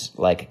and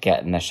like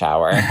get in the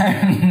shower.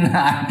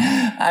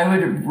 I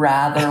would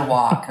rather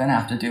walk than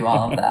have to do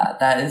all of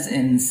that. That is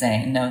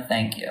insane. No,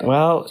 thank you.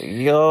 Well,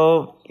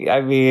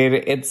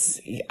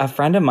 it's a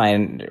friend of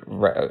mine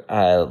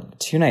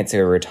 2 nights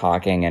ago we were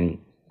talking and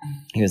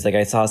he was like,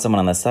 I saw someone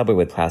on the subway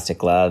with plastic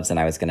gloves and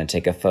I was going to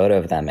take a photo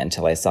of them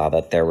until I saw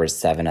that there were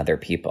 7 other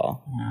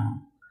people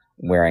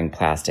wearing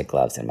plastic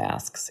gloves and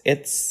masks.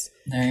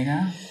 There you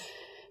go.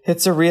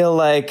 It's a real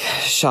like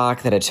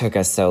shock that it took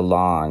us so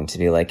long to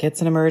be like,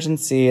 it's an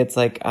emergency. It's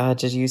like,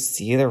 did you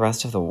see the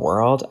rest of the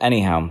world?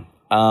 Anyhow.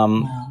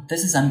 Well,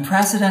 this is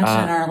unprecedented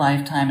in our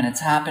lifetime and it's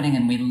happening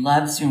and we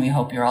love you and we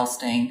hope you're all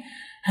staying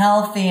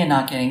healthy and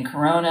not getting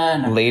corona.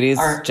 And ladies,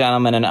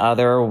 gentlemen, and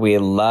other, we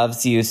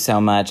loves you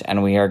so much,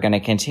 and we are going to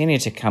continue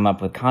to come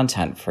up with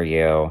content for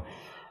you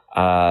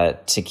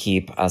to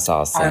keep us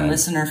all sane. Our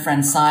listener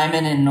friend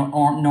Simon in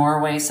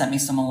Norway sent me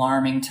some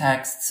alarming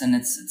texts, and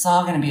it's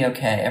all going to be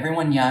okay.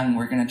 Everyone young,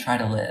 we're going to try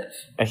to live.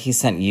 He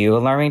sent you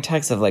alarming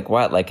texts of like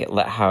what?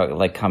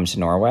 Come to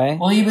Norway?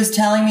 Well, he was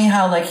telling me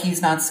how like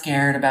he's not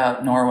scared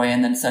about Norway,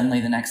 and then suddenly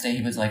the next day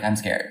he was like, I'm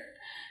scared.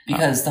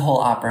 Because the whole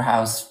opera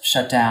house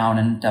shut down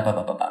and blah, blah,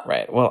 blah, blah, blah.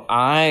 Right. Well,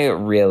 I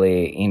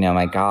really,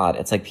 my God,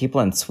 it's like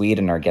people in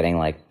Sweden are getting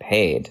like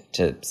paid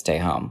to stay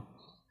home.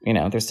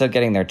 They're still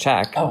getting their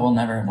check. Oh, we'll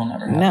never have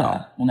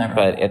that. We'll never.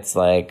 But it's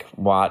like,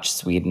 watch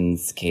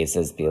Sweden's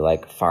cases be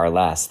like far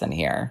less than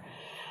here.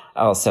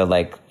 Also,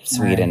 like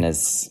Sweden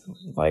is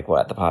like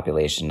what? The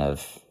population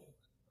of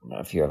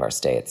a few of our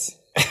states.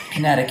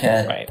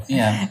 Connecticut. Right.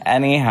 Yeah.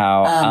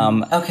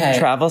 Anyhow, okay.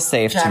 Travel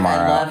safe Jack,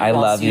 tomorrow. I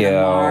love you.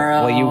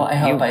 Well, I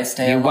hope I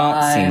stay alive. You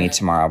won't see me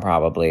tomorrow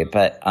probably,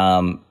 but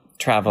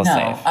travel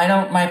safe. I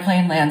don't. My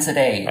plane lands at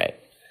 8.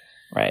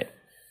 Right.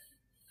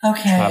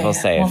 Okay. Travel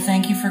safe. Well,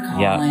 thank you for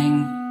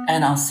calling,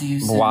 and I'll see you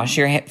soon. Wash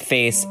your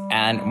face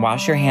and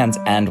wash your hands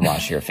and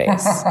wash your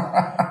face.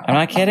 I'm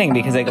not kidding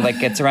because it like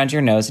gets around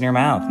your nose and your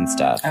mouth and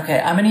stuff.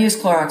 Okay, I'm going to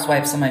use Clorox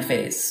wipes on my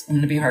face. I'm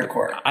going to be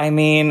hardcore.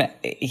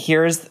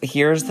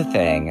 Here's the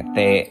thing.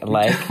 They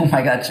like. Oh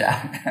my God,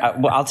 Jack.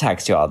 Well, I'll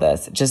text you all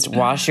this. Just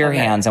wash your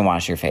hands and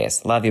wash your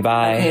face. Love you.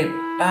 Bye. Okay.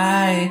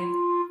 Bye.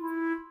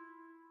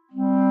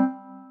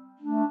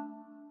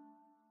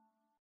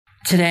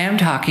 Today I'm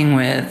talking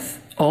with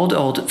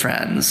old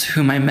friends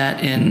whom I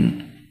met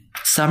in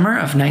summer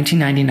of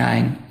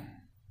 1999.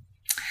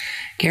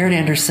 Garrett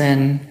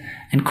Anderson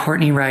and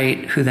Courtney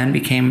Wright, who then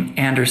became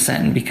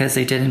Anderson because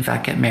they did in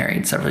fact get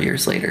married several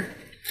years later.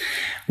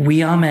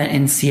 We all met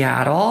in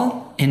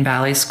Seattle in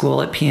ballet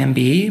school at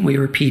PMB. We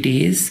were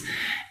PDs,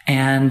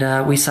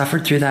 and we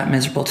suffered through that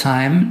miserable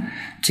time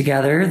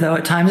together, though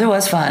at times it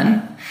was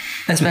fun,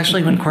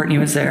 especially when Courtney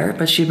was there,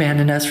 but she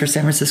abandoned us for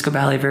San Francisco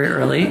Ballet very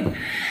early.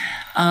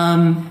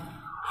 I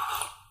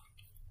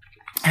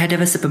had to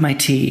have a sip of my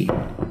tea.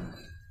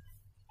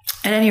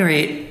 At any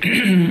rate,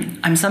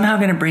 I'm somehow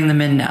going to bring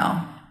them in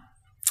now.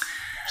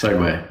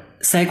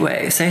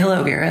 Segue. Say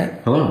hello,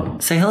 Garrett. Hello.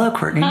 Say hello,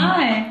 Courtney.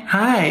 Hi.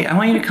 Hi. I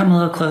want you to come a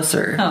little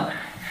closer. Oh.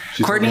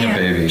 She's Courtney, a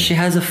baby. She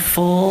has a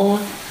full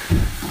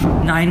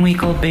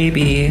 9-week-old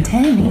baby.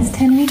 10 weeks.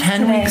 10 weeks.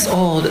 10 today. weeks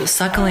old,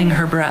 suckling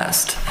her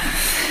breast.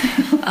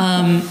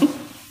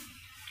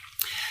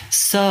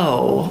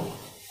 So,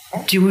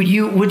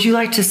 would you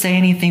like to say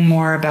anything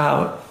more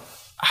about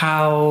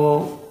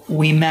how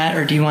we met,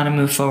 or do you want to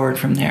move forward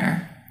from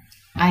there?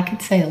 I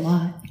could say a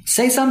lot.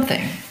 Say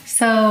something.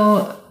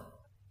 So,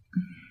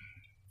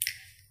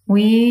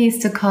 we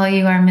used to call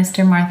you our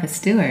Mr. Martha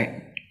Stewart.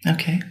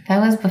 Okay. That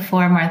was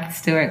before Martha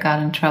Stewart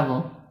got in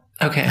trouble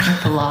Okay.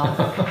 with the law.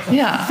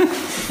 Yeah.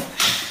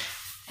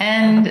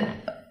 And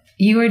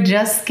you were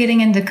just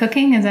getting into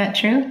cooking, is that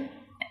true?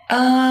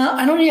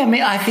 I don't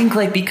know. I think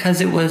like because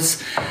it was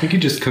I think you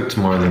just cooked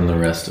more than the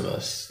rest of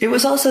us. It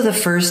was also the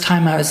first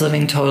time I was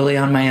living totally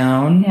on my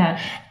own. Yeah.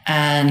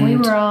 And We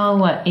were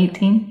all,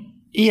 18?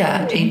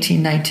 Yeah,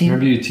 18, 19.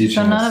 Remember you teaching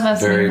So none of us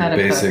us knew very how to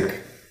basic cook.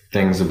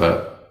 things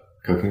about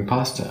cooking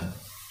pasta.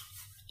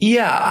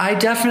 Yeah, I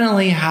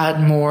definitely had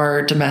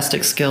more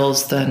domestic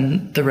skills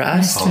than the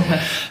rest.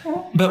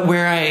 But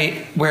where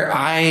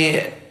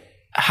I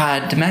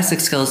had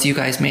domestic skills, you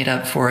guys made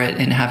up for it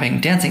in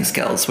having dancing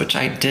skills, which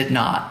I did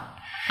not.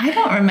 I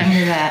don't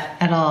remember that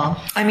at all.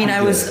 I mean,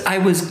 I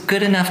was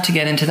good enough to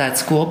get into that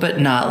school, but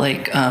not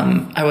like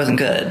I wasn't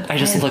good. I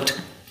just looked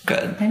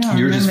good. I don't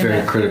You were just remember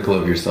very that. critical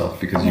of yourself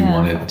because you Yeah.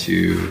 wanted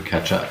to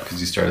catch up because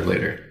you started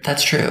later.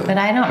 That's true. But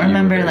I don't You were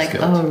remember very like,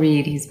 skilled. oh,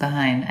 Reed, he's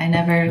behind. I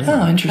never.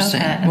 Oh,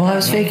 interesting. felt that Well, I about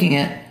was you. faking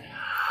it.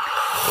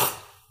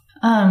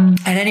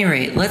 At any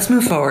rate, let's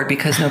move forward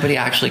because nobody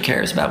actually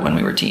cares about when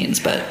we were teens.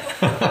 But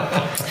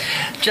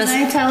just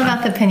Can I tell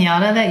about the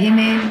piñata that you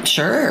made?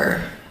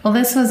 sure, Well,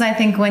 this was, I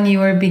think, when you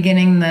were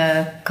beginning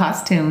the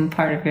costume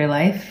part of your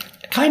life.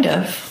 kind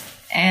of.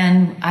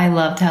 And I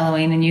loved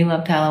Halloween and you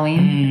loved Halloween.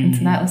 And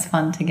so that was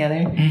fun together.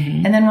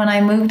 And then when I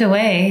moved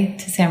away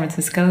to San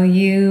Francisco,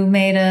 you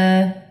made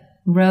a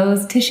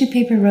tissue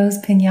paper rose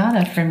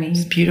piñata for me.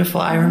 Beautiful.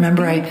 I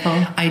remember beautiful.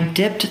 I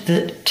dipped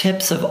the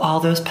tips of all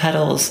those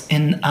petals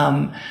in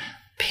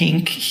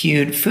pink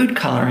hued food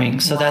coloring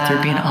so that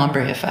there'd be an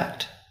ombre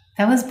effect.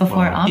 That was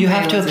before ombre You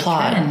have to was a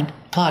applaud. trend.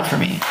 Applaud for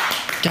me.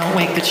 Don't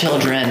wake the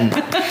children.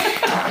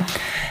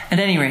 At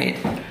any rate,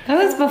 That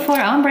was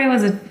before ombre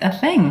was a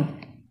thing.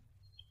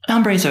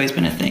 ombre's always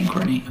been a thing,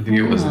 Courtney. I think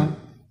it wasn't.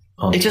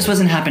 It just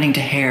wasn't happening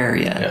to hair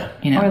yet. Yeah.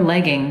 You know? Or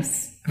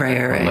leggings.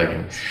 Right.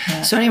 leggings.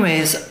 So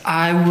anyways,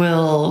 I'm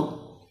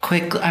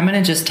going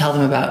to just tell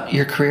them about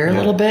your career a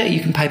little bit. You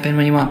can pipe in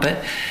when you want,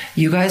 but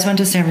you guys went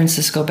to San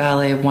Francisco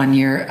Ballet 1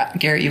 year.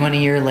 Garrett, you went a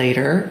year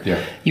later.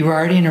 Yeah. You were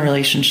already in a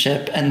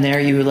relationship and there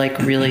you like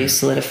really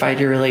solidified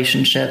your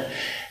relationship.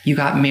 You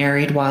got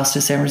married whilst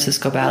at San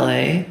Francisco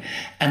Ballet.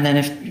 And then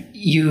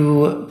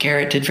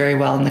Garrett did very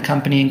well in the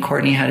company and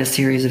Courtney had a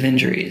series of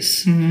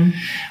injuries,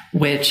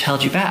 which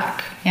held you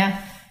back. Yeah.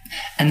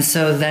 And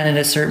so then at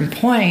a certain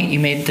point, you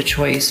made the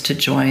choice to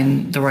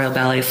join the Royal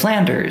Ballet of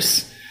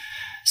Flanders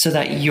so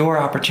that your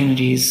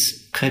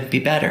opportunities could be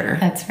better.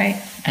 That's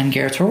right. And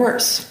Garrett's were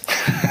worse.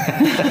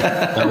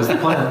 That was the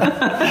plan.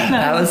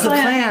 That was the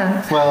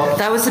plan. Well-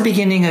 that was the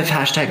beginning of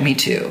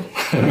 #MeToo.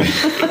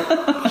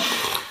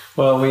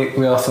 Well,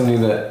 we also knew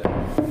that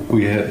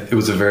it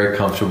was a very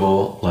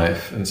comfortable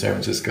life in San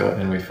Francisco,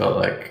 and we felt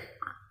like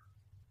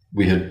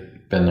we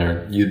had been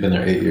there. You'd been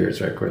there 8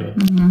 years, right, Courtney?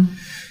 Mm-hmm.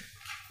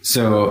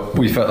 So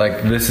we felt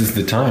like this is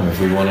the time. If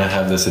we want to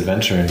have this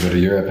adventure and go to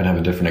Europe and have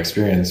a different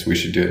experience, we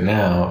should do it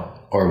now,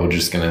 or we're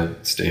just going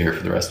to stay here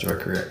for the rest of our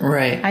career.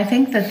 Right. I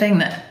think the thing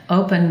that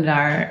opened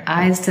our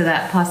eyes to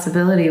that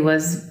possibility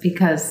was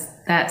because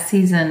that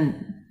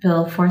season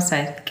Bill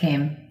Forsyth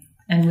came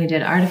and we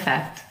did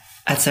Artifact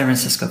At San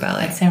Francisco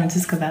Ballet. at San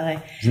Francisco Ballet.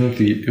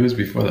 It was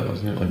before that,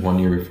 wasn't it? Like 1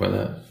 year before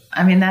that.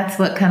 I mean, that's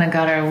what kind of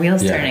got our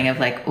wheels Yeah. turning of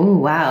like, ooh,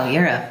 wow,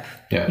 Europe,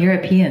 Yeah.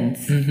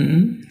 Europeans.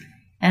 Mm-hmm.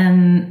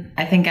 And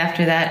I think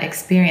after that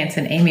experience,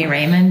 and Amy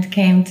Raymond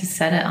came to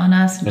set it on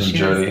us, and And she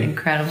Jody. was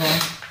incredible.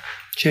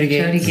 Jody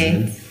Gates. Jody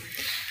Gates.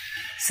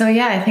 So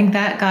yeah, I think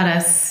that got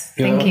us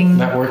You know, thinking.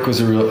 that work was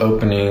a real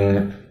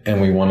opening,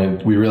 and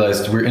we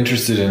realized we're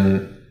interested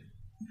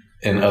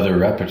in other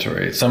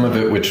repertory. Some of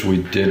it, which we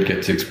did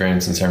get to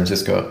experience in San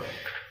Francisco,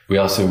 we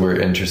also were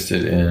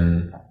interested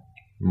in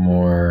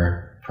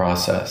more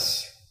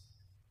process.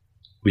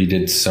 We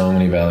did so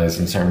many ballets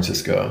in San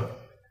Francisco.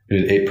 We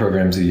did 8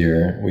 programs a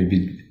year. We'd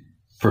be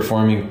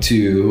performing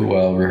 2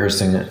 while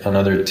rehearsing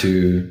another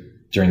 2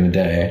 during the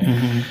day.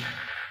 Mm-hmm.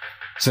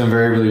 So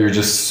invariably, you're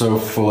just so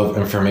full of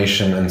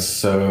information and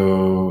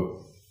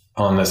so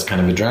on this kind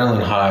of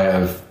adrenaline high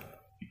of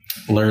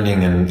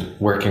learning and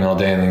working all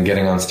day and then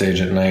getting on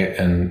stage at night.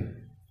 And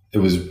it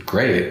was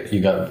great.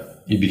 You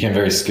became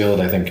very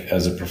skilled, I think,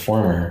 as a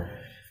performer,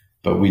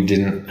 but we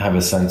didn't have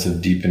a sense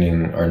of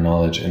deepening our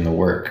knowledge in the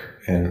work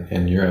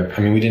in Europe.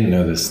 I mean, we didn't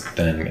know this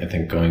then. I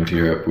think going to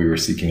Europe, we were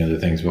seeking other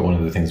things, but one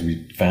of the things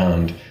we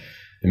found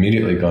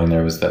immediately going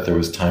there was that there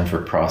was time for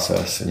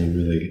process. And you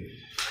really,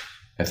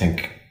 I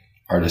think,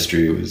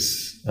 artistry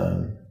was,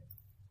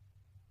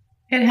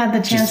 it had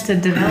the chance to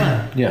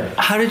develop. yeah.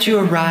 How did you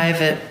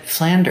arrive at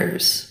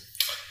Flanders?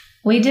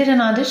 We did an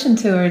audition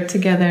tour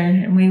together,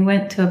 and we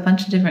went to a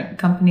bunch of different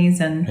companies,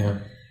 and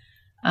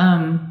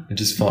It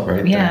just felt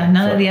right. yeah, there.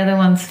 none of the other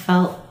ones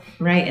felt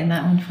right, and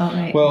that one felt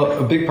right. Well,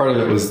 a big part of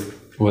it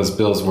was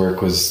Bill's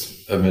work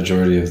was a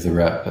majority of the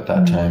rep at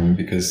that time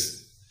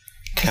because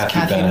Kathy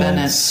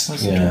Bennett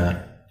was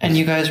and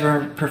you guys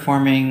were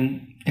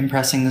performing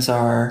Impressing the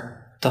Tsar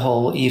the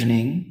whole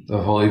evening. the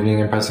whole evening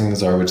Impressing the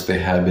Tsar, which they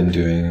had been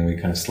doing, and we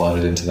kind of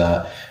slotted into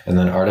that. And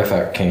then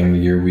Artifact came the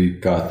year we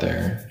got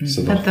there,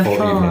 so the But the full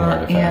full, evening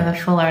Artifact. yeah, the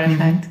full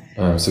Artifact.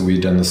 So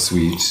we'd done the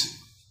suite,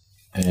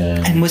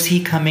 And was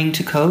he coming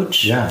to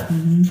coach? yeah,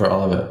 for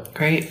all of it.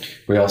 Great.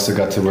 We also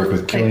got to work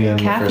with Killian.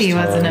 the Kathy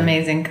first was an time.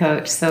 amazing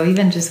coach, so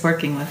even just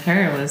working with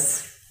her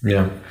was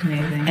Yeah,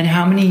 amazing. And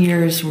how many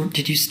years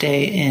did you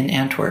stay in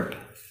Antwerp?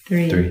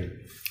 3.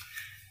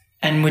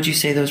 And would you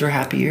say those were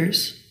happy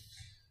years?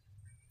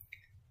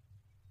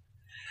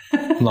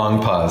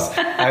 Long pause.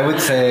 I would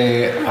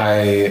say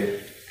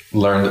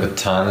learned a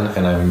ton,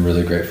 and I'm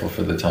really grateful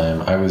for the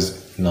time. I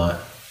was not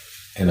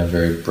in a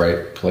very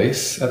bright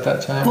place at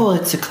that time. Well,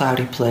 it's a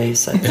cloudy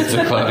place. It's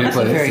a cloudy place. It's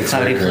a very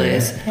cloudy gray.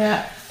 place.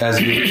 Yeah. As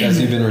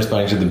you've been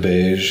responding to the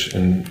beige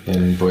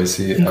in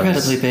Boise,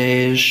 Incredibly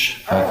beige.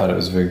 I thought it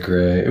was very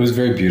gray. It was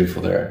very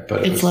beautiful there,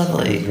 but It's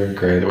lovely. It was very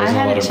gray. There I wasn't a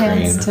had lot a of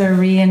chance green.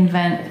 to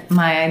reinvent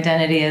my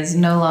identity as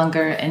no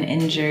longer an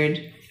injured.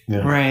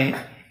 Yeah. Right.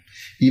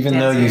 Even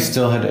though you Dancer.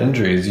 still had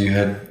injuries, you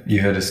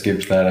had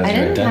escaped that as I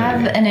your didn't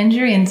identity. have an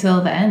injury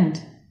until the end.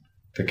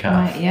 The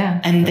calf. Yeah.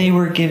 And they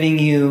were giving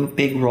you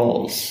big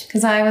roles.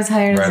 Because I was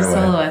hired Right as a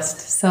away. soloist.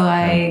 So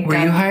I Were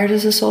got, you hired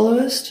as a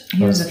soloist?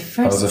 he was the first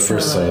I was the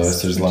first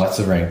soloist. There's lots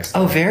of ranks.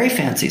 Oh, very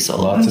fancy Lots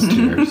soloist. of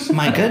tiers.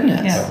 My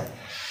goodness. Yeah.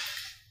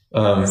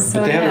 But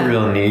they had yeah. a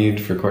real need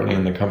for Courtney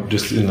in the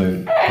just in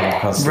the kind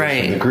of constellation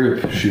Right. of the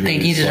group. She They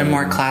really needed a slotted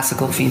more in.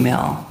 classical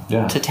female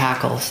Yeah. to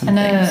tackle some And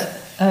things.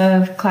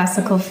 a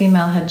classical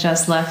female had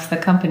just left the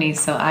company,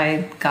 so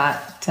I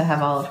got to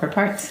have all of her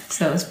parts.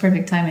 So it was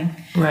perfect timing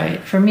Right.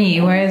 for me.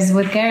 Whereas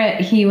with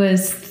Garrett, he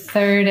was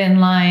third in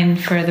line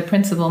for the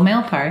principal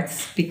male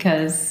parts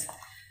because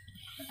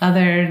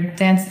other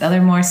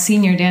more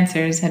senior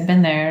dancers had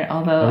been there.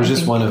 Although I was I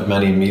just think- one of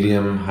many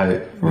medium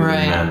height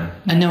Right. men.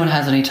 And no one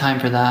has any time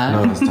for that. No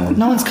one has time.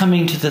 No one's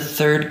coming to the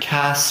third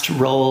cast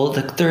role,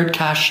 the third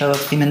cast show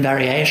of Human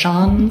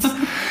Variations.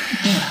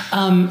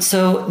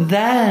 So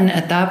then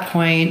at that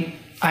point,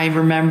 I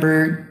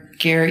remember,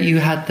 Garrett, you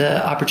had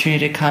the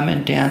opportunity to come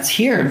and dance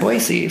here in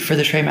Boise for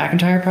the Trey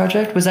McIntyre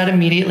project. Was that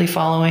immediately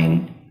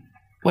following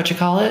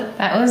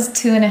that was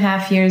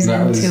 2.5 years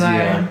That was, into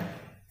yeah. our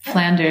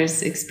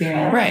Flanders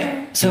experience.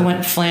 Right. So it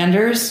went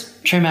Flanders,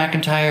 Trey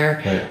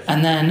McIntyre, Right.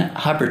 and then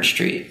Hubbard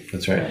Street.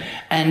 That's right.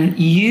 And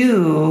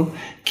you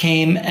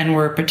came and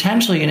were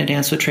potentially going to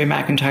dance with Trey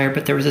McIntyre,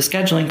 but there was a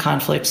scheduling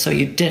conflict, so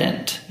you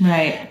didn't.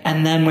 Right.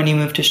 And then when you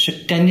moved to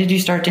then did you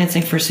start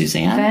dancing for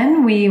Suzanne?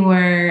 Then we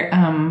were,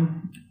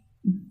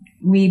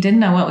 we didn't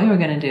know what we were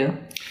going to do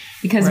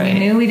because Right. we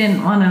knew we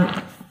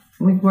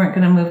weren't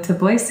going to move to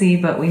Boise,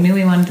 but we knew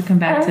we wanted to come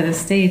back to the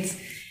States.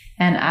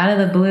 And out of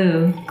the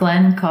blue,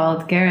 Glenn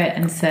called Garrett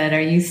and said, "Are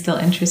you still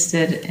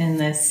interested in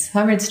this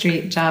Hubbard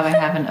Street job? I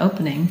have an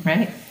opening,"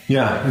 right?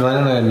 Yeah, Glenn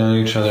and I had known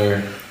each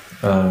other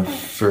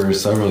for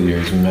several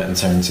years. We met in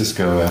San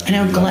Francisco. After I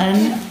know we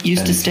Glenn left.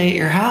 used to stay at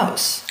your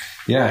house.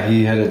 Yeah,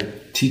 he had a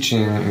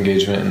teaching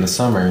engagement in the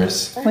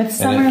summers. What and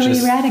summer it were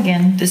just- you at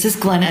again? This is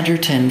Glenn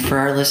Edgerton for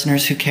our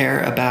listeners who care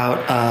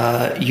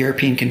about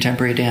European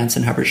contemporary dance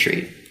in Hubbard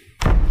Street.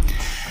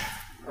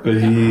 But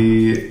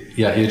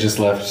he had just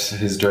left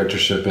his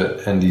directorship at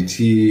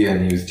NDT,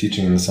 and he was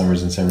teaching in the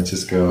summers in San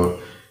Francisco,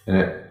 and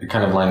it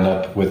kind of lined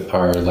up with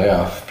our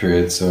layoff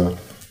period. So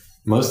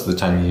most of the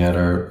time he had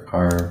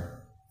our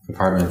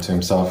apartment to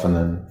himself, and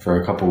then for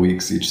a couple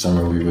weeks each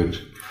summer we would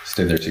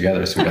stay there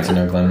together. So we got to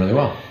know Glenn really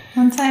well.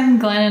 One time,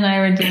 Glenn and I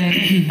were doing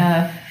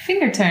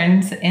finger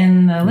turns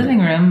in the living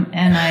room,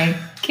 and I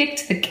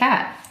kicked the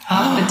cat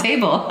off the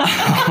table.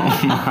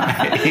 Oh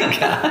my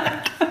god!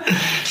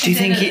 Do you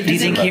think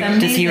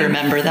does he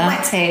remember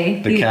that?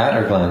 The cat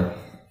or Glenn?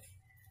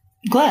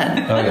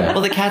 Glenn. Oh, yeah.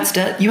 Well, the cat's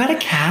dead. You had a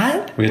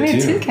cat? We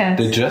had two cats.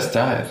 They just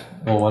died.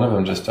 Well, one of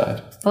them just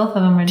died. Both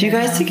of them were. Do you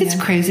guys think it's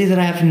crazy that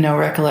I have no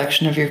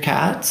recollection of your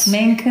cats?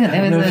 Maine Coon.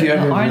 There know was if you the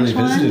ever orange really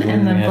one visited when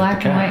and the we had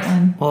black the and white cats.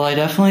 one. Well, I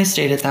definitely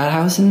stayed at that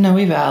house in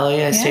Noe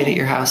Valley. I stayed at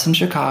your house in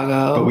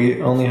Chicago. But we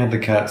only had the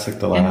cats like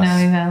the In Noe last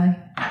Valley.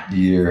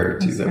 year or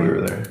two that we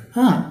were there.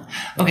 Huh.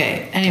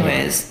 Okay.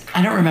 Anyways,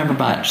 I don't remember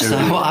much, so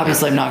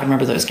obviously I'm not going to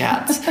remember those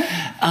cats.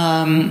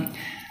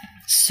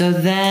 So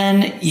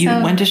then you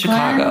So went to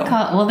Glenn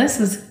Chicago. well, this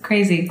was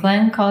crazy.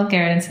 Glenn called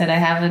Garrett and said, "I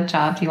have a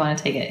job. Do you want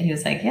to take it?" He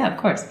was like, "Yeah, of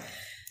course."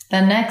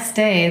 The next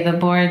day, the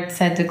board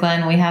said to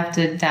Glenn, "We have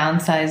to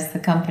downsize the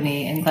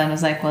company." And Glenn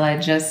was like, "Well, I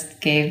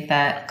just gave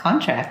that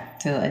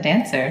contract to a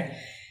dancer."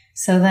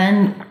 So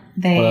then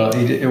Well,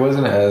 it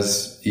wasn't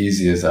as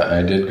easy as that.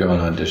 I did go on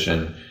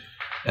audition,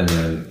 and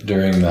then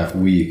during that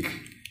week,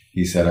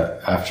 he said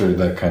after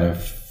that kind of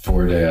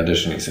 4-day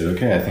audition, he said,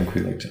 "Okay, I think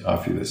we'd like to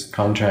offer you this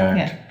contract."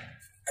 Yeah.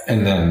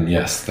 And then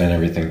then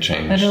everything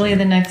changed. literally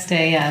the next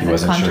day, the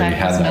wasn't sure he contract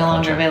had was that no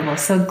longer contract. available.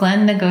 So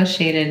Glenn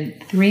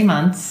negotiated 3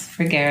 months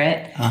for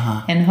Garrett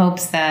in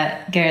hopes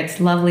that Garrett's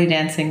lovely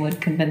dancing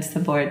would convince the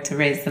board to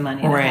raise the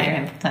money to Right. hire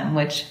him full time,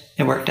 which,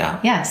 It worked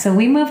out. yeah. So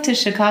we moved to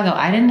Chicago.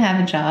 I didn't have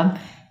a job,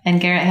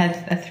 and Garrett had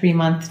a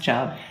 3-month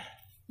job.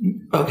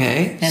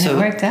 Okay. And so it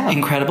worked out.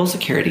 Incredible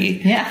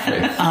security. Yeah.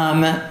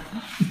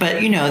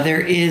 But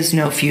there is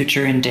no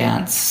future in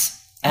dance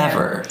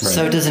ever.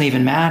 So it doesn't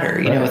even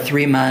matter.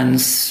 3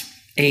 months,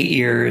 8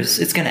 years,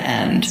 it's going to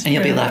end and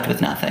you'll be left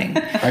with nothing.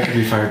 I could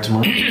be fired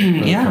tomorrow.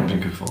 Yeah. The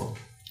company could fold.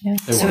 Yeah.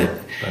 It So won't,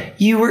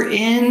 but- you were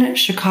in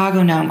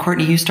Chicago now, and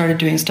Courtney, you started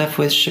doing stuff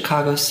with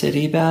Chicago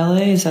City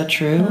Ballet. Is that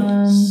true?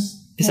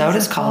 Is that what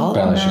it's called?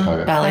 Ballet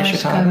Chicago. Ballet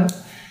Chicago.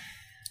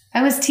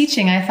 I was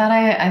teaching. I thought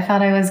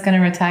I was going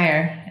to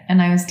retire,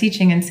 and I was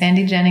teaching. And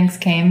Sandy Jennings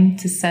came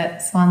to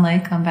set Swan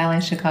Lake on Ballet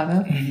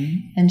Chicago,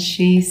 and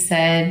she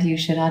said, "You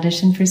should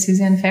audition for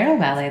Suzanne Farrell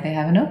Ballet. They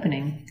have an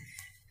opening."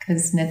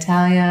 because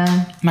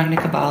Natalia, Magna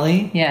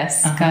Cabali.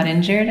 yes, got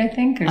injured, I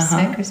think, or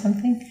sick or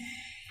something.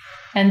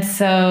 And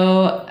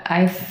so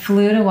I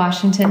flew to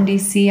Washington,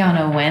 D.C. on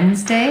a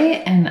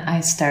Wednesday, and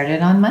I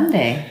started on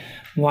Monday.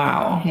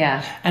 Wow.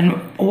 Yeah. And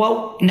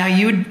now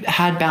you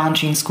had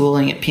Balanchine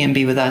schooling at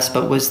PMB with us,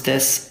 but was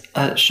this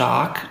a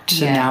shock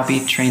to now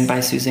be trained by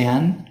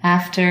Suzanne?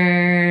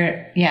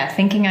 After,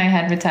 thinking I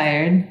had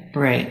retired.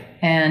 Right.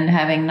 And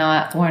having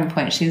not worn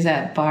pointe shoes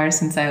at bars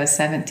since I was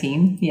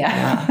 17.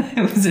 Yeah.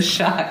 It was a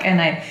shock.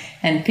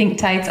 And pink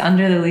tights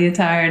under the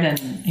leotard and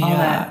all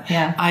that.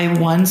 Yeah. I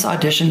once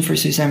auditioned for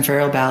Suzanne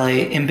Farrell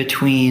Ballet in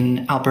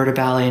between Alberta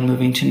Ballet and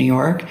moving to New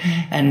York.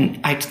 And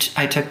I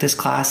took this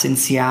class in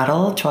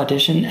Seattle to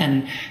audition,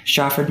 and she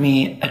offered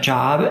me a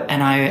job,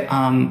 and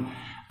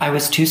I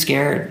was too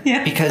scared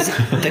because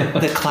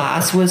the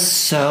class was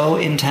so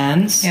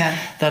intense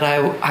that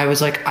I was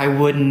like, I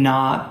would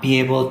not be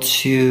able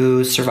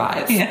to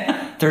survive.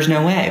 Yeah. There's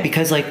no way,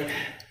 because like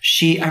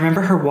I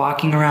remember her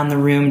walking around the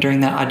room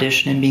during that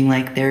audition and being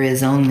like, there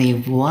is only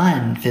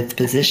one fifth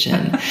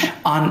position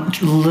on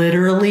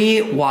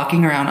literally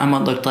walking around on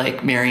what looked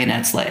like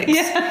Marionette's legs.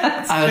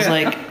 Yeah, I was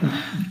like,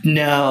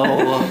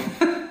 no,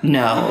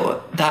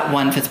 that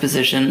one fifth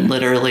position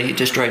literally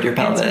destroyed your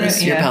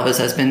pelvis. Your pelvis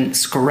has been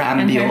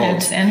scrambled. And her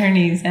hips and her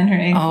knees and her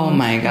ankles. Oh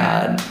my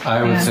God.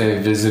 I would say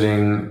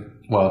visiting,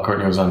 while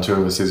Courtney was on tour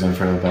with Suzanne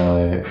Farrell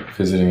Ballet,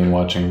 visiting and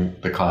watching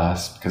the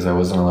class, because I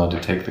wasn't allowed to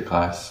take the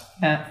class.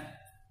 Yeah.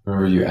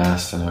 Remember you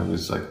asked, and I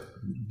was like,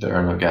 there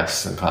are no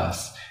guests in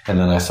class. And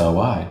then I saw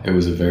why. It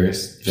was a very,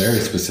 very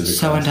specific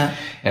class. Intense.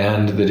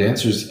 And the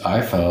dancers,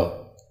 I felt,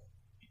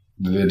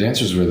 the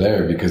dancers were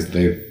there because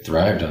they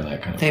thrived on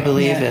that kind of They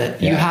believe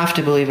it. You have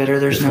to believe it, or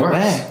there's no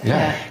way.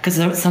 Yeah. Because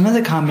some of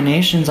the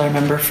combinations I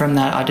remember from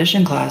that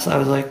audition class, I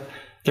was like,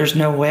 there's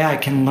no way I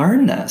can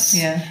learn this.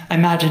 Yeah. I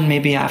imagine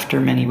maybe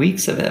after many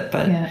weeks of it,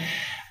 but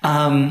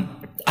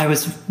I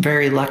was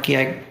very lucky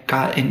I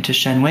got into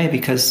Shen Wei,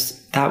 because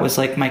that was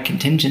like my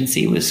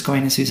contingency, was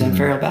going to Suzanne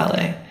Farrell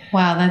Ballet.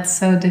 Wow, that's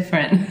so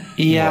different.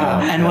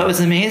 And what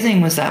was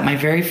amazing was that my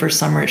very first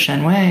summer at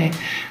Shen Wei,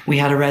 we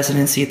had a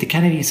residency at the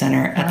Kennedy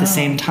Center at the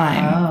same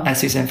time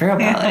as Suzanne Farrell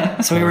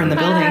Ballet. So we were in the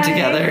building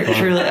together.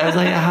 Truly, I was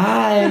like,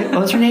 hi.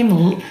 What was her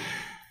name?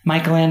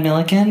 Michael Ann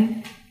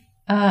Milliken?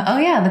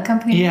 The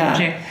company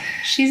manager.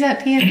 She's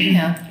at PMB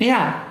now.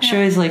 Yeah. She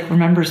always like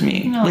remembers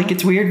me. No. Like,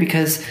 it's weird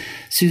because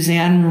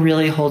Suzanne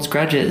really holds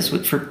grudges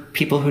for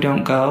people who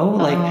don't go.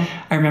 Like,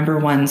 I remember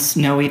once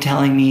Noe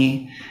telling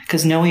me,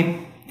 because Noe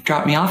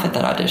dropped me off at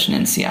that audition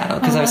in Seattle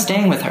because I was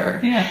staying with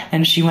her. Yeah.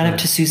 And she went up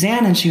to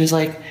Suzanne and she was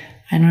like,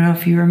 I don't know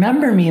if you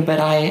remember me,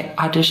 but I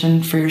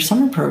auditioned for your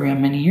summer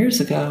program many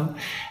years ago.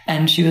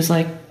 And she was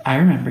like, I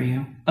remember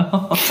you.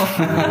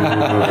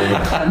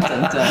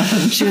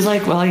 She was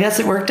like, well, I guess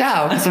it worked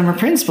out because I'm a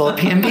principal at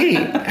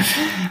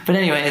PMB. But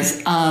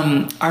anyways,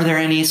 are there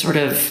any sort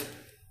of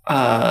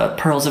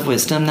pearls of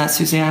wisdom that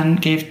Suzanne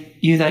gave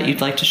you that you'd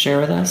like to share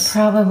with us?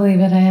 Probably,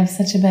 but I have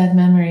such a bad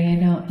memory. I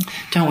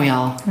don't we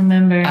all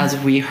remember as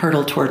we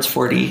hurdle towards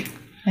 40.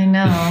 I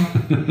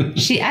know.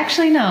 She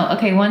actually, no.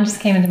 Okay. One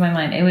just came into my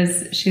mind.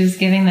 She was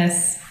giving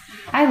this,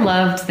 I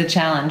loved the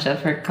challenge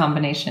of her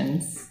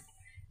combinations.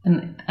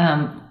 And,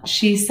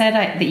 she said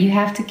that you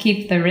have to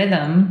keep the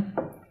rhythm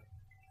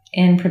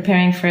in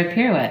preparing for a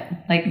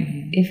pirouette. Like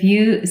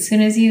as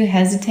soon as you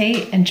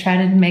hesitate and try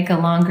to make a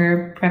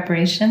longer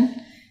preparation,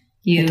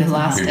 you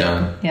lost it.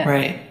 Done. Yeah.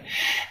 Right.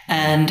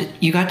 And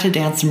you got to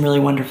dance some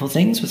really wonderful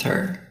things with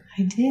her.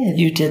 I did.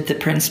 You did the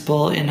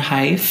principal in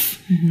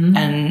Haif.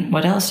 And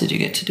what else did you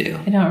get to do?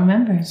 I don't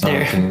remember.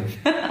 Sonatine.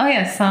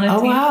 Sonatine.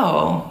 Oh,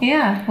 wow.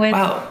 Yeah, with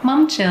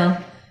Mom Chill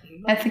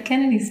at the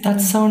Kennedy Center.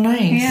 That's so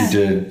nice. Yeah. You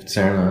did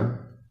Serenade.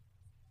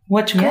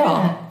 Which girl?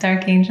 Yeah,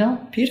 Dark Angel.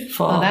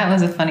 Beautiful. Oh, that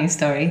was a funny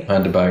story. I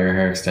had to buy her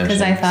hair extensions.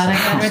 Because I thought I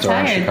got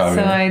retired,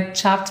 so I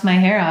chopped my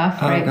hair off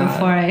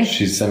before I...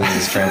 She sent me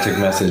this frantic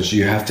message.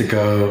 You have to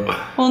go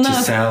to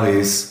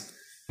Sally's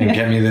and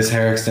get me this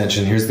hair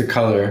extension. Here's the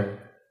color.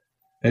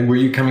 And were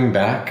you coming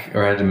back,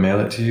 or I had to mail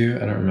it to you? I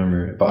don't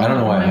remember. But I don't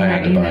know why I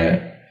had to buy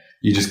it.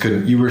 You just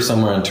couldn't. You were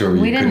somewhere on tour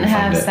where you couldn't find it. We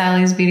didn't have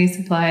Sally's Beauty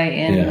Supply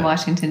in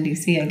Washington,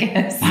 D.C., I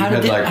guess. You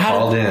had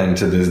called in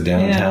to this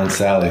downtown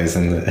Sally's,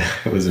 and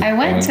it was I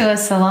went to a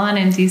salon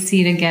in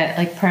D.C. to get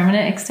like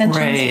permanent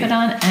extensions put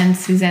on, and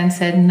Suzanne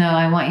said, no,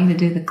 I want you to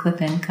do the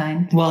clip-in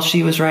kind. Well,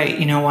 she was right.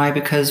 You know why?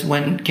 Because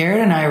when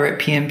Garrett and I were at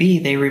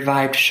PMB, they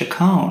revived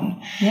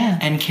Chacon. Yeah.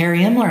 And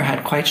Carrie Imler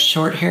had quite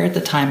short hair at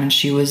the time, and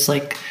she was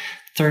like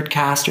third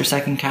cast or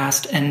second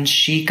cast, and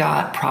she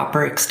got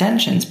proper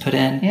extensions put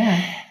in.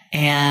 Yeah.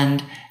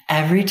 And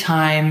every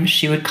time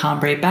she would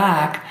cambre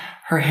back,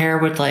 her hair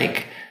would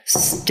like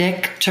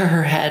stick to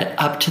her head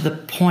up to the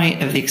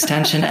point of the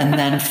extension and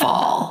then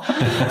fall.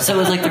 So it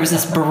was like there was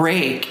this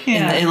break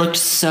and it looked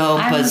so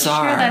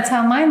bizarre. I'm sure that's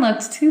how mine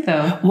looked too,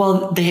 though.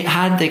 Well, they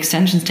had the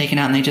extensions taken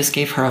out and they just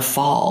gave her a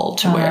fall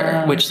to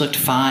wear, which looked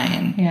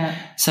fine. Yeah.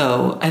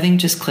 So I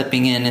think just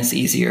clipping in is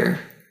easier.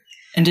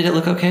 And did it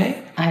look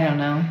okay? I don't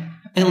know.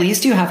 At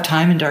least you have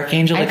time in Dark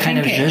Angel to kind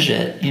of zhuzh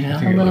it, you know?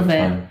 A little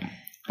bit.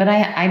 But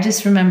I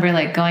just remember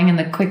like going in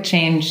the quick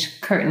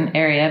change curtain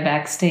area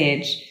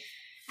backstage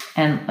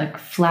and like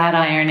flat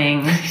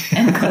ironing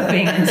and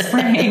clipping and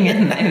spraying,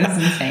 and it was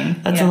insane.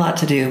 That's a lot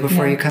to do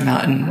before you come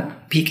out and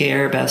PK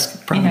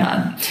Arabesque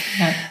promenade.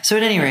 Yeah. So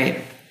at any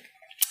rate,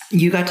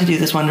 you got to do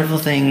this wonderful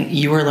thing.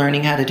 You were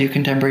learning how to do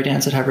contemporary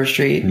dance at Hubbard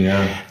Street.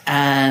 Yeah.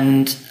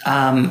 And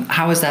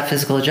how was that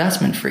physical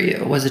adjustment for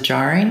you? Was it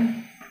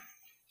jarring?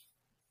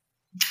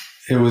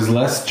 It was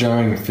less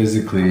jarring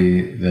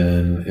physically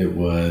than it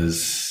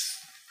was,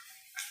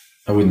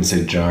 I wouldn't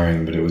say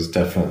jarring, but it was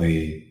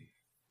definitely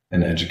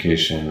an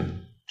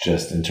education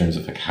just in terms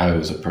of like how I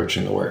was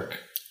approaching the work.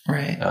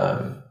 Right.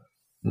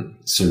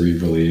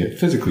 Cerebrally,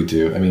 physically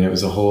too. I mean, it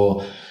was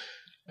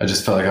I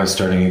just felt like I was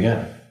starting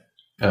again.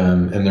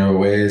 And there were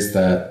ways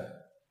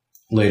that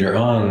later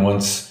on,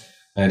 once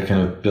I had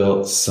kind of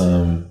built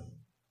some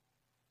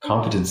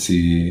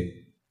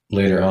competency,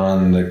 later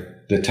on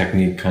the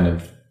technique kind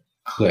of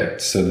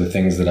clicked. So the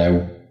things that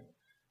I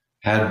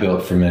had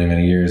built for many,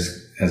 many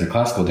years as a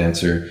classical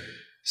dancer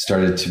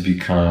started to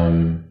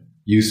become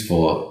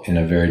useful in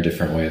a very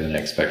different way than I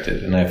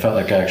expected. And I felt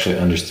like I actually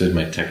understood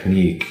my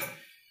technique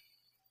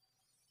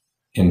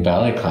in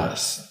ballet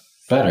class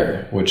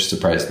better, which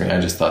surprised me. I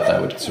just thought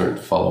that would sort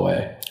of fall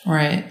away.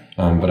 Right.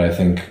 But I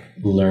think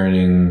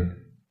learning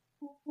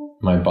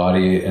my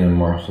body in a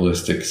more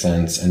holistic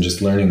sense and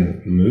just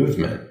learning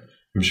movement.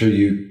 I'm sure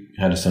you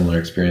had a similar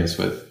experience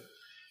with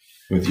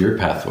your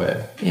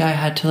pathway. Yeah, I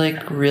had to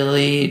like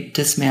really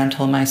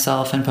dismantle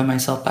myself and put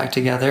myself back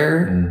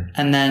together.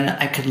 And then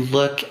I could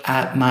look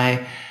at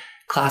my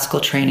classical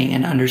training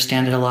and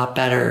understand it a lot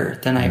better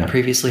than I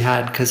previously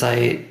had, because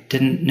I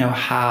didn't know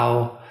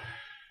how.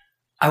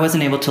 I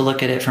wasn't able to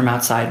look at it from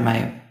outside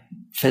my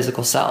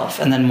physical self.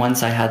 And then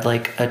once I had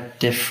like a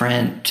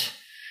different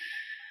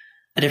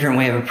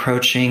way of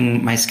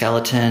approaching my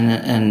skeleton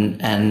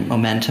and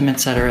momentum,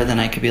 etc., then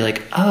I could be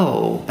like,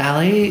 oh,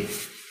 ballet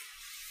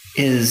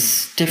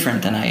is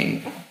different than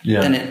I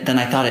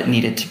thought it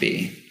needed to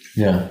be.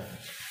 Yeah.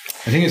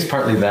 I think it's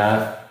partly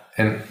that,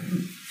 and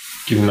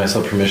giving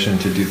myself permission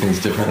to do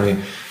things differently.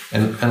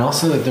 And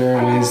also that there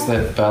are ways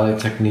that ballet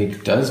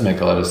technique does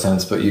make a lot of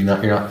sense, but you're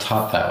not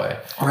taught that way.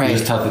 Right. You're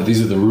just taught that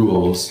these are the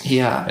rules.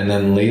 Yeah. And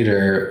then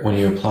later, when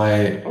you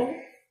apply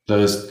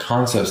those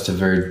concepts to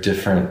very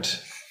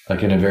different,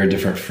 like in a very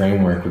different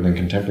framework within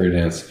contemporary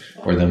dance,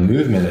 where the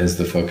movement is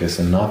the focus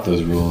and not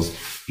those rules,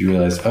 you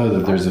realize,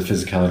 that there's a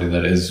physicality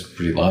that is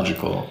pretty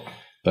logical,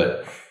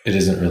 but it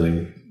isn't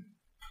really.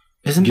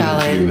 Isn't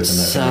ballet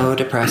so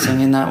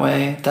depressing in that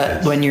way?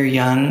 That when you're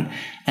young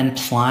and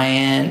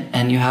pliant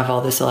and you have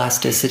all this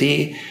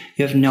elasticity,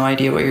 you have no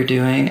idea what you're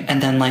doing. And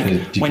then like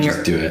when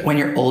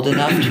you're old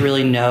enough to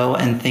really know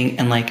and think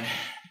and like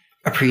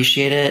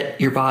appreciate it,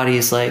 your body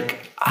is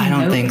like, I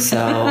don't think so.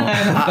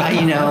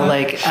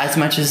 Like as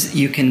much as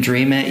you can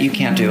dream it, you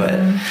can't do it.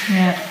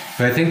 Yeah.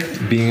 But I think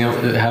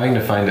having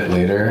to find it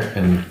later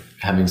and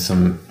having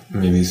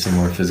maybe some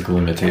more physical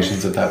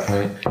limitations at that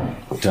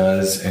point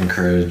does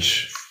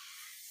encourage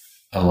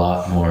a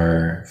lot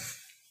more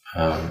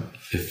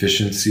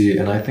efficiency,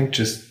 and I think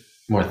just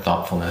more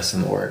thoughtfulness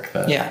in the work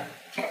that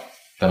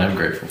I'm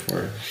grateful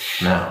for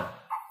now.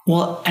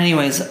 Well,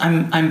 anyways,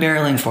 I'm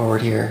barreling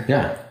forward here.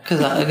 Yeah.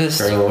 Because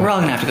we're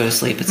all gonna have to go to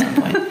sleep at some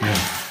point.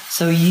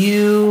 So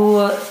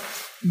you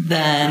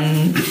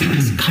then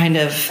kind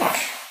of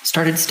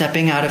started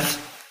stepping out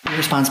of your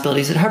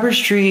responsibilities at Hubbard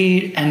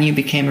Street, and you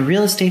became a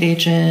real estate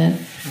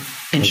agent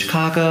in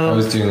Chicago. I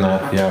was doing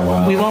that. Yeah.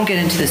 Wow. We won't get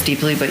into this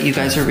deeply, but you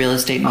guys are real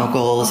estate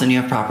moguls and you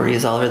have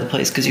properties all over the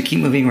place because you keep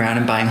moving around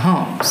and buying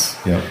homes.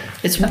 Yeah.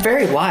 It's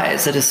very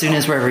wise that as soon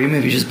as wherever you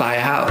move, you just buy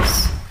a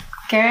house.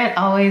 Garrett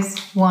always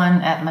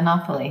won at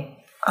Monopoly.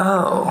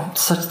 Oh,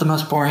 such the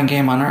most boring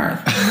game on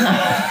earth.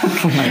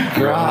 Oh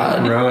my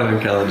God. Rowan and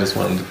Kellen just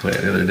wanted to play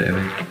it the other day.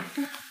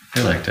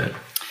 They liked it.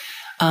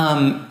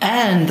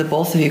 And the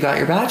both of you got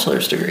your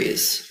bachelor's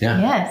degrees.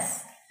 Yeah.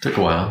 Yes. Took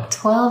a while.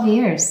 12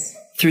 years.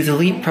 Through the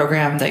LEAP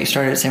program that you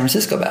started at San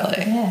Francisco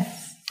Ballet.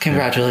 Yes.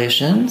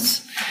 Congratulations.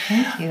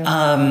 Thank you.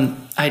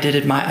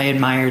 I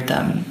admired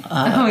them.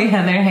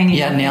 They're hanging.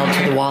 Yeah, nailed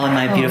to the wall in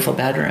my beautiful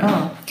bedroom.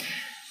 Oh.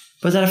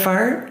 Was that a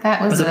fart?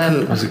 That was a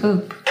poop. Was it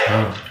poop?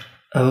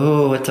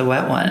 Oh, it's a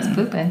wet one. It's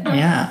pooping.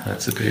 Yeah.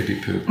 That's a baby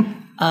poop.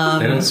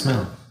 They don't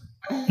smell.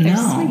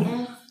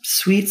 No.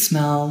 Sweet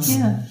smells.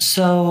 Yeah.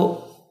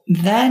 So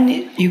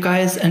then you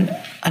guys, an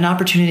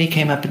opportunity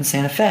came up in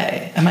Santa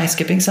Fe. Am I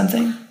skipping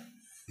something?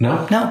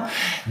 No.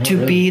 To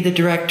really. be the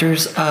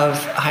directors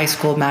of high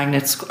school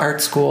Magnet Art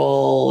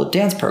School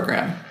dance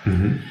program.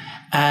 Mm-hmm.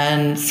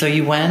 And so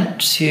you went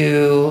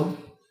to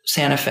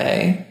Santa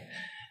Fe,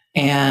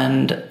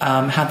 and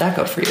how'd that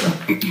go for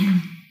you?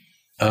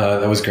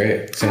 That was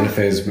great. Santa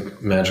Fe is a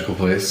magical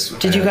place.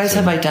 Did you guys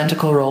have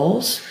identical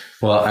roles?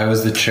 Well, I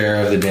was the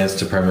chair of the dance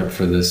department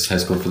for this high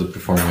school for the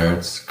performing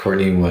arts.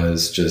 Courtney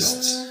was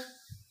just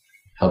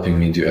helping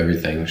me do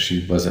everything.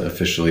 She wasn't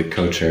officially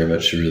co-chair,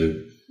 but she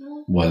really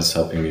was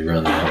helping me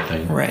run the whole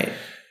thing. Right.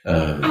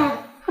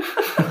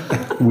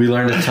 we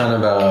learned a ton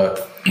about,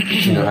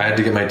 you know, I had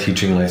to get my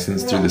teaching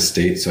license through the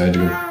state. So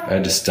I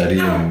had to study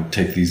and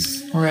take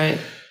these Right.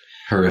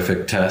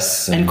 horrific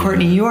tests. And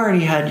Courtney, you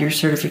already had your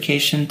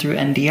certification through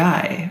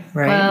NDI,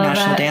 right?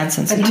 National Dance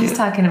Institute. But he's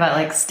talking about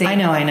like state. I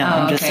know.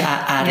 I'm just okay.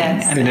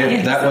 adding. Yes.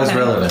 And that was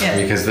relevant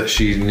Yes. because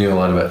she knew a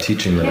lot about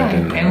teaching that I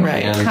didn't. And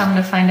Right. come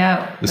to find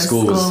out, the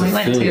school we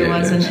went to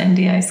was an affiliated.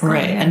 NDI school.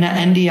 Right. And the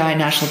NDI,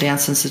 National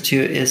Dance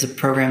Institute, is a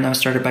program that was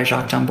started by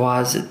Jacques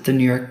D'Amboise at the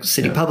New York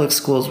City Public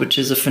Schools, which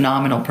is a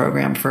phenomenal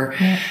program for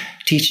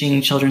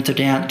teaching children to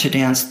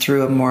dance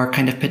through a more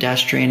kind of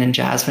pedestrian and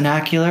jazz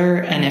vernacular.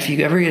 And if you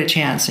ever get a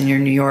chance and you're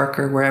in New York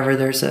or wherever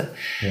there's a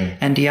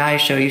NDI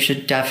show, you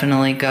should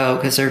definitely go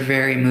because they're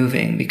very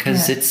moving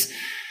because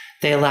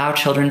they allow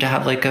children to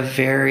have like a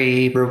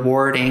very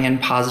rewarding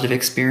and positive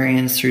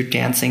experience through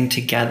dancing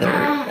together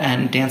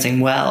and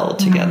dancing well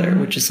together,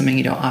 which is something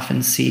you don't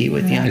often see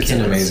with young kids. It's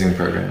an amazing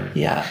program.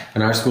 Yeah.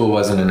 And our school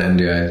wasn't an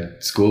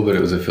NDI school, but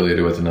it was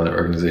affiliated with another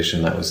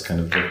organization that was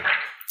kind of the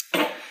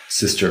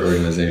sister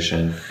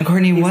organization. And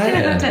Courtney, what? I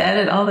have to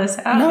edit all this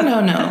out.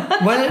 No.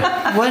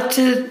 What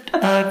did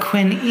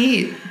Quinn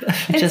eat?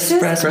 Just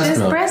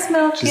breast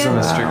milk. She's on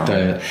a strict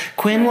diet.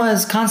 Quinn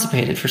was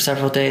constipated for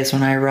several days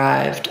when I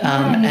arrived,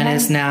 and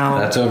is now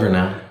That's over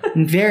now.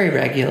 very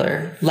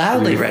regular,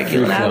 loudly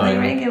regular. Loudly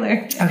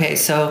regular. Okay,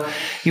 so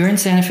you were in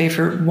Santa Fe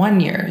for 1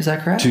 year, is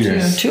that correct? 2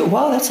 years.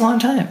 Wow, that's a long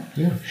time.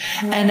 Yeah.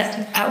 And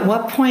at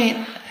what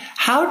point,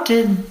 how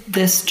did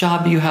this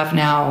job you have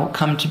now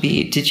come to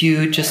be? Did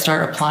you just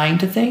start applying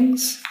to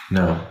things?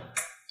 No.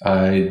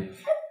 I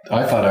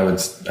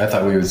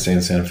thought we would stay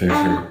in Santa Fe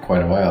for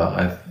quite a while.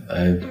 I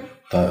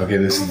thought, okay,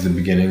 this is the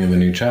beginning of a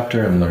new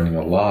chapter. I'm learning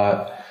a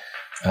lot.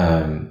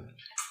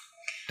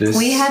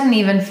 We hadn't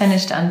even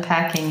finished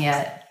unpacking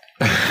yet.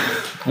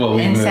 Well,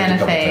 we in moved Santa a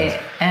couple Fe,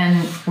 times.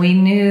 and we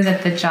knew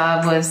that the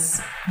job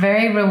was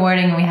very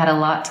rewarding. We had a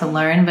lot to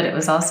learn, but it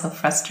was also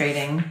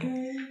frustrating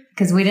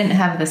because we didn't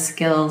have the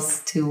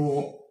skills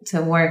to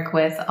work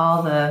with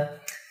all the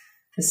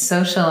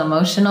social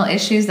emotional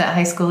issues that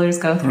high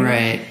schoolers go through.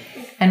 Right.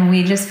 And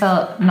we just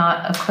felt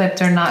not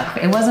equipped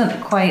it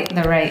wasn't quite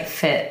the right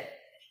fit.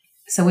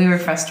 So we were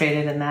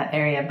frustrated in that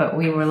area, but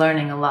we were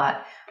learning a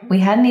lot. We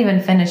hadn't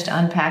even finished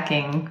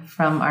unpacking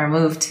from our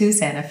move to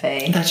Santa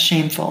Fe. That's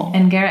shameful.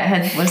 And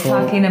Garrett was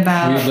talking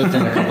about... We lived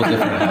in a couple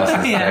different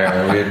houses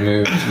there. We had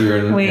moved. We were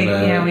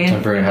in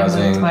temporary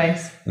housing.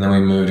 Twice. And then we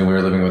moved and we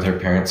were living with her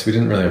parents. We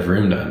didn't really have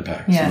room to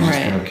unpack. So we just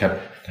kind of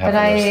kept having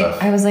our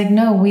stuff. I was like,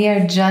 no, we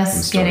are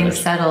just getting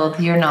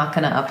settled. You're not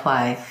going to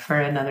apply for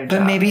another job.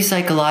 But maybe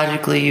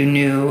psychologically you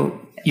knew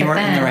you weren't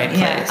in the right place.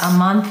 Yeah, a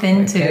month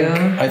into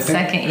I think,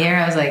 second year,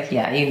 I was like,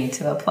 yeah, you need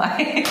to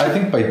apply. I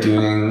think by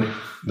doing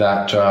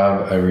that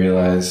job, I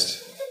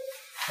realized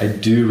I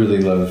do really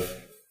love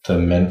the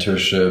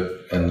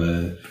mentorship and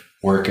the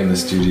work in the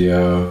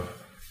studio.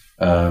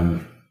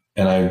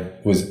 And I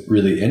was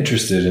really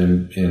interested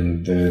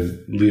in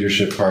the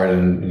leadership part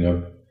and, you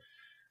know,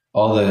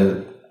 all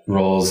the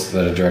roles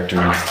that a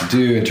director needs to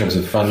do in terms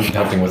of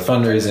helping with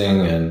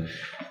fundraising and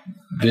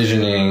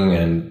visioning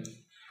and,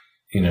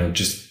 you know,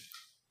 just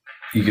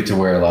you get to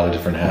wear a lot of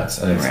different hats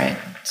and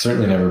it's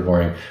certainly never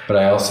boring. But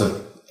I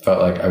also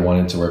felt like I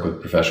wanted to work with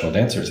professional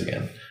dancers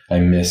again. I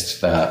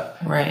missed that.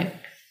 Right.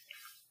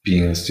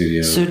 Being in the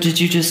studio. So did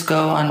you just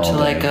go onto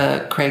like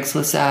a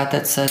Craigslist ad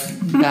that said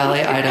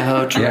Ballet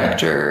Idaho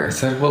director? Yeah. I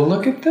said, well,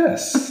 look at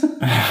this.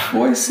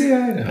 Boise,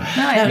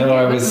 Idaho.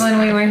 I was when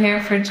we were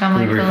here for John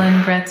Michael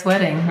and Brett's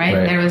wedding, right?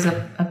 There was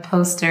a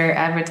poster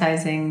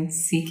advertising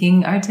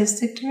seeking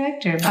artistic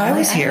director. I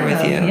was here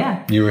with you.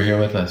 Yeah. You were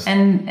here with us.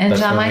 And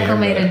John Michael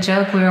made a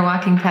joke. We were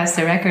walking past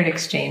the record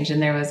exchange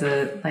and there was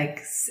a like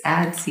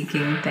ad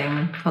seeking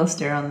thing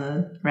poster on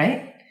the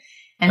right.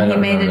 And he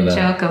made a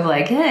joke of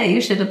like, hey, you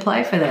should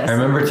apply for this. I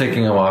remember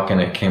taking a walk and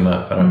it came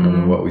up. I don't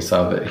remember what we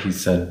saw, but he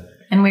said...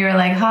 And we were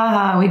like,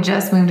 we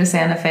just moved to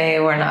Santa Fe.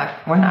 We're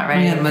not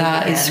ready to move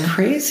That again. is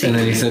crazy. And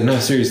then he said, no,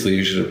 seriously,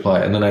 you should apply.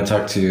 And then I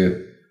talked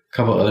to a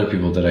couple other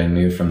people that I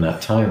knew from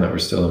that time that were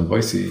still in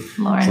Boise.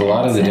 Lauren so a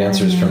lot of the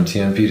dancers Edson, from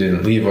TMP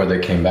didn't leave or they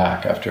came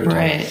back after a time.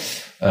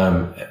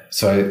 Right.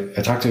 So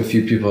I talked to a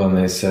few people and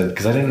they said,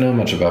 because I didn't know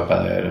much about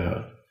Ballet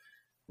Idaho.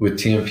 With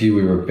TMP,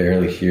 we were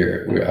barely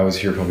here. I was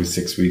here probably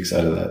 6 weeks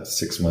out of that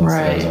 6 months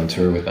that I was on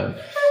tour with them.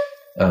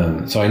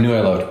 So I knew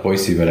I loved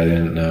Boise, but I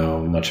didn't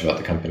know much about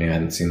the company. I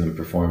hadn't seen them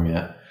perform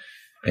yet.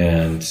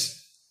 And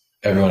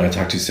everyone I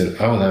talked to said,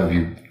 oh, that would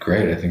be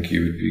great. I think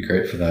you would be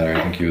great for that, or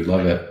I think you would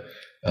love it.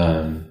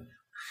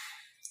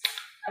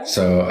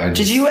 So I just...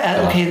 Did you,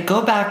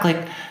 go back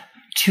like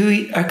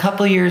a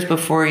couple years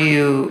before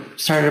you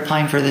started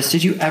applying for this,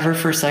 did you ever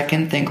for a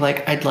second think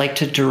like, I'd like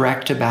to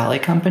direct a ballet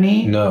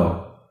company?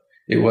 No.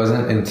 It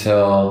wasn't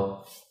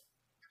until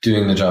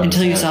doing the job.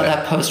 Until you saw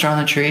that poster on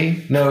the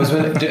tree? No, it was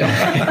when...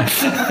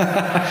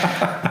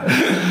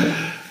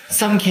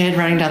 Some kid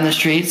running down the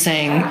street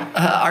saying,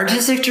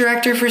 artistic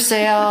director for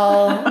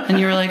sale. And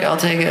you were like, I'll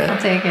take it.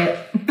 I'll take it.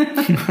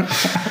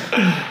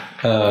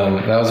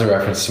 That was a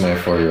reference to my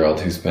 4-year-old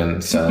who's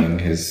been selling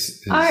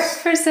his art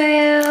for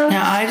sale.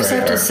 Now, I just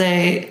have to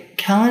say,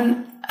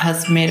 Kellen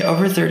has made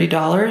over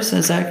 $30.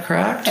 Is that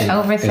correct?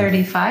 Over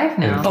 35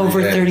 now.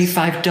 Over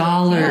 $35.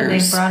 Yeah, they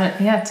brought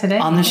it, today.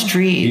 On the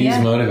street. He's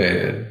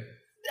motivated.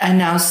 And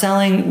now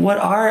selling what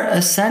are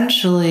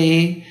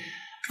essentially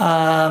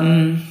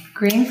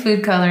green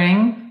food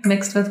coloring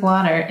mixed with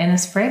water in a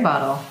spray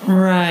bottle.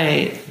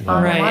 Right.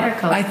 On Right. a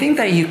watercolor. I think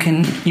that you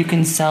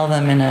can sell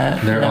them in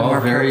They're a all more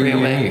very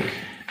appropriate unique. way.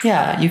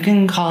 Yeah, you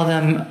can call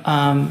them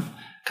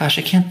gosh,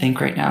 I can't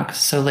think right now because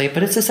it's so late,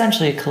 but it's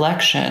essentially a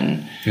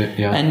collection.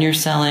 Yeah. And you're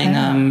selling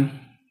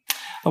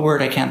a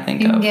word I can't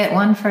think You of. can get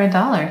one for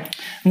 $1.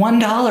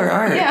 $1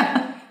 art.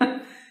 Yeah.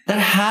 That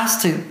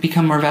has to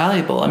become more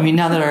valuable. I mean,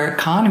 now that our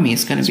economy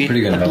is going to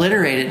pretty be good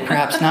obliterated,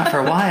 perhaps not for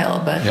a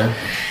while, but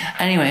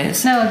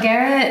anyways. No,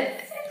 Garrett,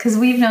 because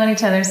we've known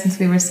each other since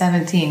we were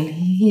 17.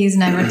 He's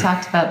never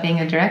talked about being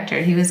a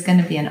director. He was going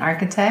to be an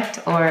architect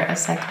or a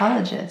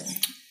psychologist.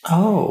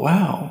 Oh,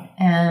 wow.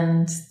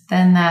 And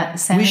then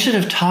We should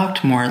have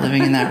talked more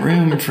living in that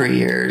room for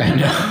years.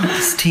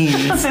 As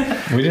teens.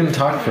 We didn't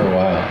talk for a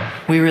while.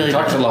 We really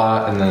talked a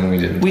lot, and then we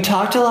didn't. We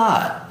talked a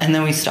lot, and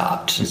then we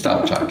stopped. We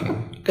stopped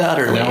talking.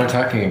 Utterly. Now we're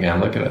talking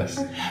again. Look at us.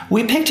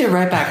 We picked it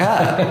right back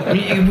up.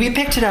 We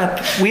picked it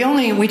up.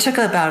 We took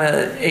about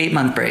a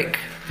 8-month break.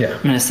 Yeah.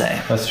 I'm going to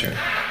say. That's true.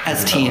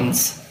 As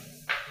teens.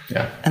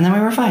 Yeah. And then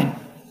we were fine.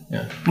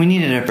 Yeah. We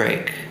needed a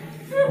break.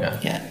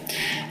 Yeah.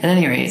 At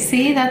any rate.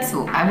 See,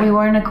 we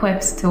weren't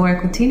equipped to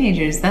work with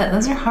teenagers.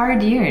 Those are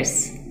hard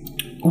years.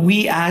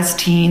 We as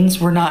teens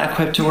were not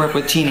equipped to work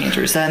with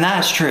teenagers, and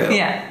that's true.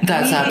 Yeah.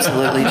 That's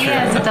absolutely true. We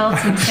as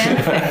adults in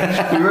Santa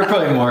Fe. We were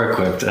probably more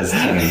equipped as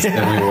teens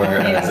than we were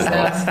as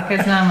adults.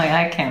 Because now I'm like,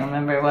 I can't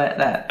remember what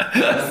that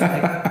was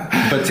like.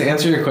 But to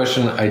answer your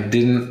question,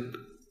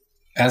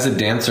 as a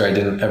dancer, I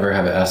didn't ever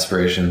have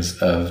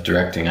aspirations of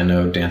directing. I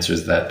know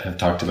dancers that have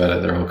talked about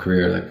it their whole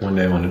career. Like, one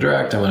day I want to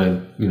direct. I want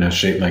to,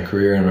 shape my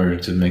career in order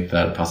to make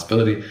that a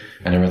possibility.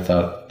 I never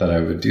thought that I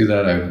would do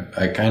that.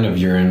 I kind of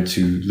yearned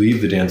to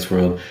leave the dance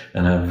world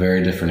and have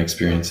very different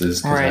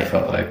experiences because I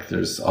felt like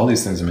there's all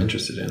these things I'm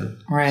interested in.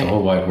 Right. There's a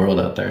whole wide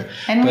world out there.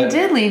 And we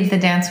did leave the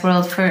dance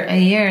world for a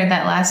year.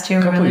 That last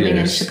year we were living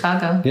in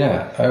Chicago.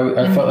 Yeah,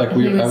 I felt like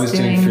I was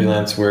doing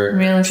freelance work,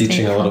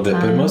 teaching a little bit,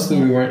 but mostly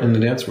we weren't in the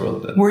dance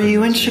world. Were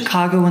you in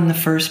Chicago when the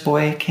first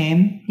boy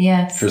came?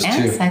 Yes, first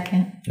and two.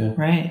 Second. Yeah.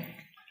 Right.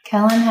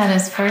 Kellen had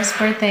his first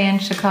birthday in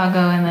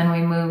Chicago, and then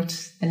we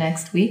moved the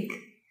next week.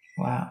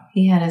 Wow.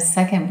 He had his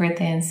second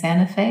birthday in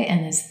Santa Fe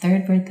and his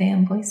third birthday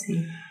in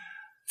Boise.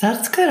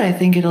 That's good. I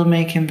think it'll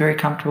make him very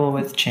comfortable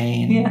with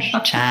change. Yeah.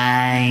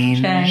 Change.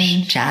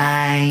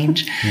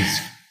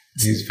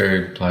 He's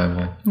very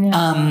pliable.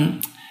 Yeah.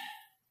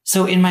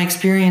 So in my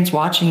experience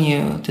watching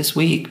you this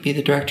week be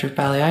the director of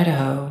Ballet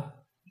Idaho,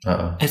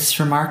 it's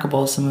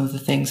remarkable some of the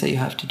things that you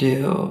have to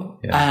do.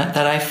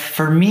 Yeah.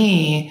 For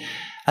me,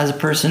 as a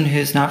person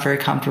who's not very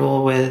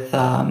comfortable with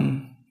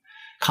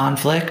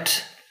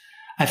conflict,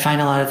 I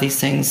find a lot of these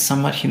things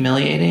somewhat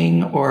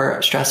humiliating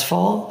or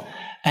stressful,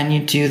 and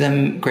you do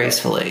them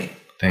gracefully.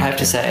 I have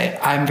to say,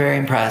 I'm very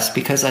impressed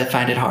because I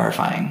find it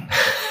horrifying.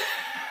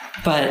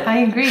 But I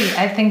agree.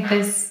 I think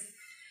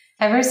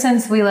ever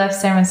since we left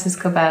San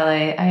Francisco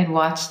Ballet, I had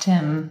watched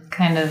him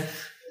kind of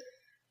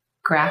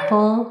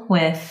grapple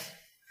with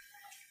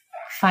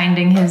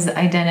finding his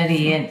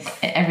identity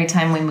every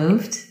time we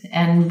moved.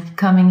 And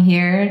coming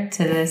here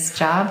to this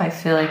job, I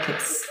feel like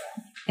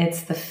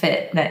it's the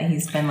fit that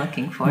he's been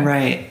looking for.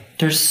 Right.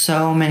 There's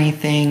so many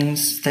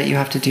things that you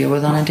have to deal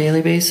with on a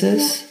daily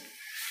basis.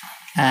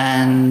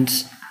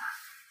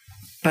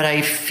 But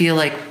I feel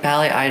like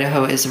Ballet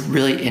Idaho is a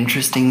really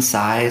interesting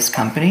size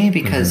company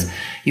because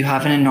you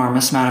have an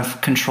enormous amount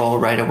of control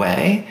right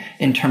away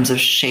in terms of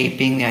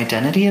shaping the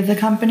identity of the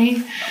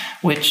company,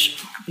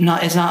 which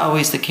is not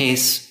always the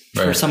case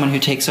for someone who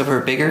takes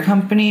over a bigger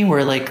company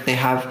where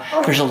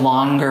there's a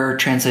longer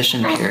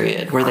transition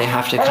period where they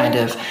have to kind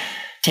of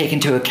take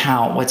into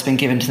account what's been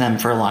given to them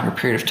for a longer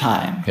period of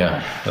time.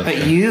 Yeah.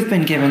 But you've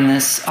been given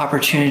this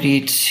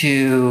opportunity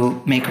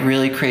to make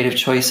really creative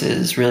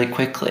choices really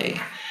quickly.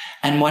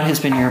 And what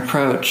has been your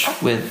approach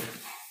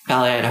with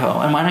Ballet Idaho?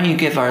 And why don't you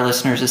give our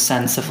listeners a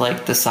sense of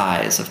the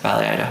size of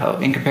Ballet Idaho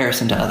in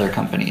comparison to other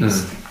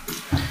companies?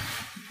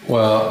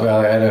 Well,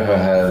 Ballet Idaho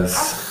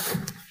has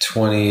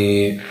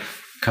 20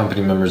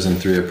 company members and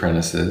 3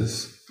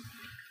 apprentices.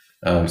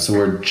 So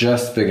we're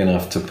just big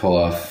enough to pull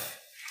off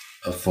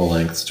a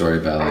full-length story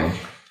ballet,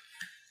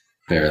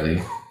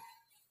 barely.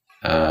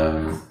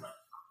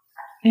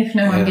 If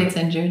no one gets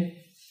injured.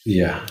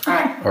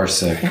 Yeah, or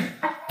sick.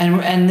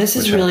 And this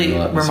is really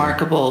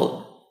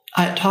remarkable.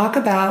 Talk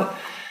about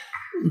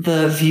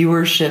the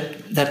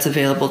viewership that's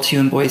available to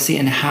you in Boise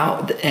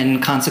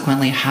and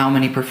consequently how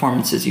many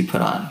performances you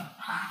put on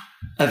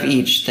of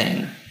each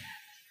thing.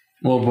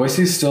 Well,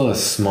 Boise's still a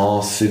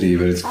small city,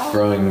 but it's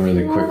growing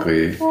really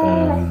quickly.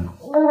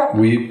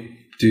 We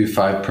do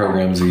 5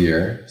 programs a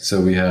year.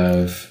 So we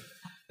have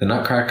the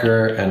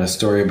Nutcracker and a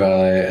story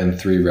ballet and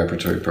 3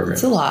 repertory programs.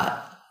 It's a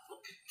lot.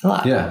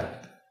 Yeah.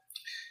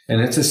 And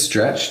it's a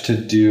stretch to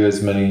do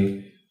as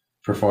many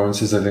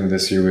performances. I think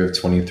this year we have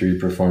 23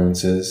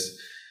 performances.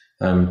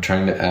 I'm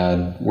trying to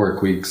add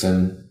work weeks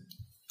and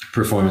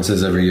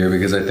performances every year,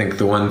 because I think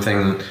the one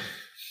thing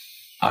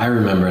I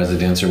remember as a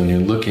dancer when you're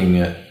looking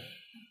at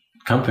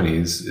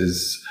companies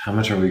is how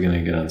much are we going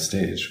to get on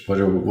stage?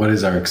 What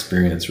is our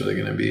experience really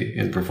going to be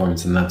in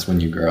performance? And that's when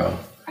you grow.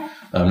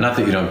 Not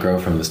that you don't grow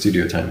from the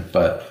studio time,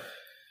 but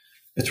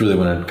it's really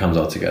when it comes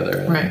all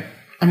together. Right.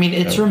 I mean,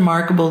 it's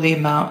remarkable the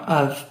amount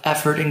of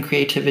effort and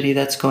creativity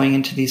that's going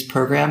into these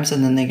programs,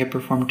 and then they get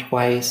performed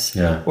twice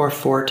or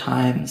 4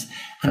 times.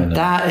 And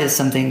that is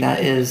something that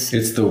is...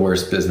 It's the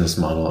worst business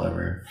model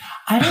ever.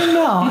 I don't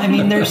know. I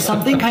mean, there's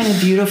something kind of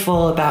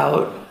beautiful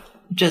about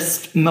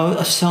just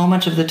so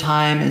much of the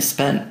time is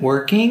spent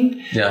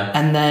working. Yeah.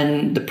 And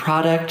then the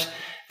product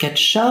gets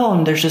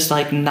shown. There's just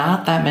like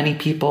not that many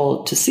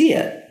people to see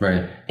it.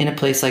 Right. In a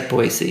place like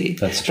Boise.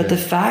 That's true. But the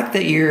fact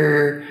that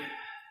you're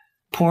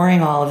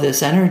pouring all of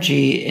this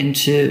energy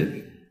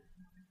into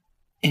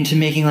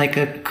making like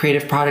a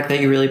creative product that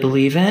you really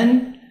believe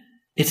in,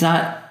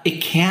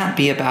 it can't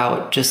be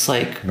about just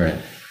like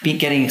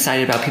getting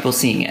excited about people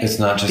seeing it. It's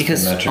not just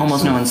because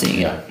almost no one's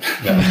seeing it.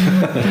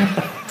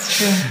 Yeah. It's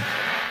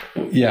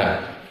true.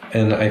 Yeah.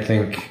 And I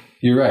think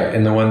you're right.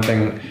 And the one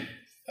thing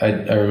I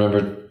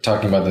remember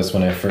talking about this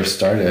when I first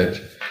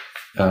started,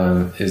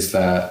 is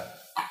that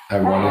I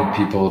wanted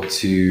people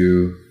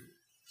to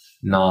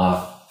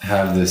not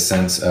have this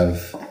sense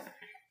of,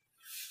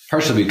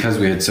 partially because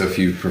we had so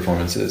few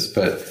performances,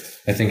 but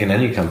I think in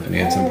any company,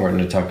 it's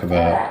important to talk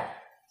about,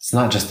 it's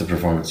not just the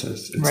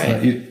performances. It's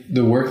not,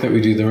 the work that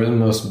we do, there are the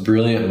most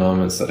brilliant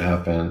moments that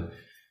happen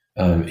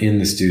in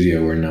the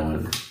studio where no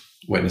one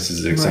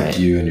witnesses it except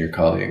you and your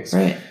colleagues.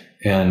 Right.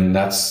 And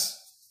that's,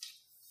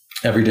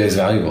 every day is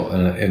valuable.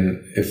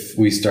 And if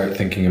we start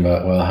thinking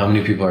about, well, how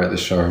many people are at this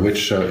show, or which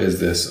show is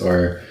this?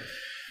 Or,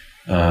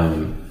 I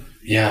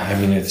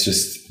mean, it's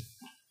just,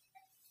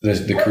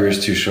 the career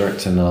is too short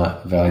to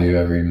not value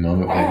every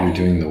moment that you're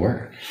doing the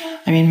work.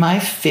 I mean, my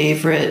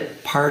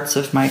favorite parts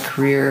of my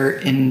career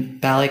in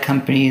ballet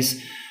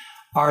companies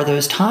are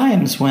those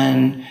times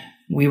when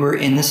we were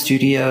in the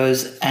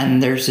studios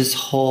and there's this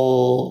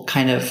whole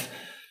kind of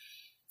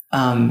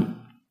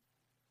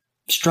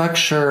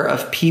structure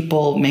of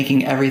people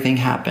making everything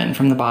happen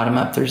from the bottom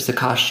up. There's the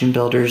costume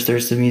builders,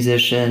 there's the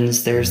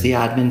musicians, there's the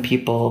admin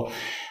people.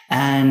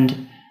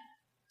 And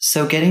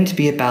so getting to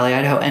be at Ballet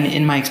Idaho, and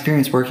in my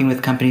experience working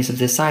with companies of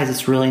this size,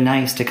 it's really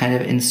nice to kind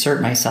of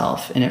insert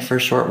myself in it for a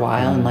short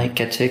while and like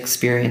get to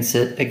experience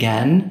it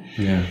again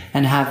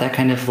and have that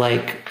kind of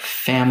like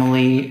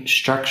family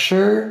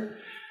structure.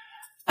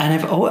 And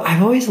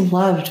I've always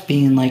loved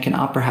being in like an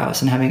opera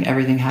house and having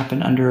everything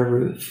happen under a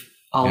roof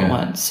all at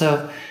once.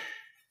 So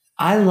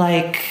I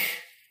like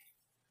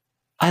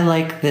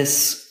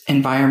this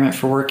environment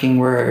for working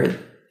where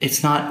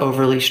it's not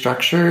overly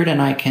structured,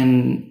 and I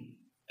can,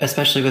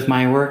 especially with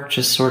my work,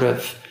 just sort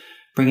of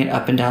bring it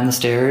up and down the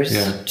stairs.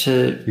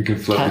 You can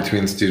float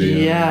between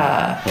studio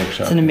and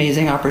workshop. It's an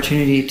amazing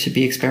opportunity to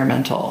be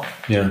experimental.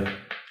 Yeah.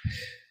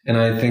 And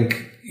I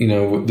think,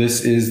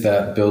 this is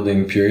that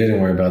building period,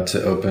 and we're about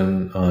to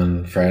open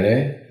on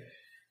Friday.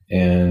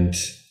 And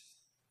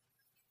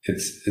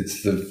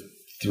it's the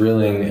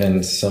thrilling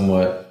and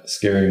somewhat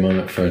scary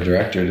moment for a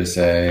director to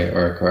say,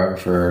 or a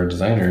choreographer or a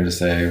designer to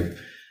say,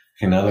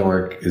 okay, now the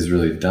work is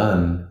really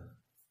done.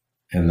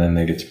 And then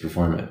they get to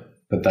perform it.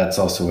 But that's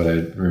also what I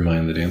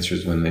remind the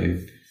dancers when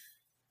they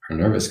are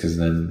nervous, because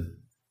then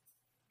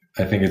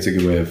I think it's a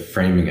good way of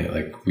framing it.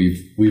 Like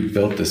we've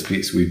built this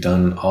piece. We've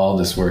done all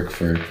this work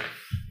for,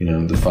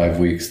 the 5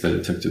 weeks that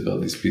it took to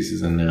build these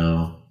pieces. And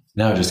now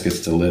it just gets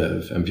to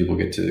live and people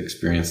get to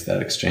experience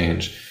that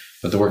exchange.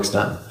 But the work's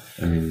done.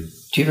 I mean,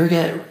 do you ever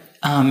get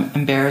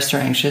embarrassed or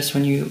anxious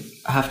when you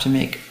have to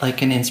make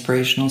like an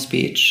inspirational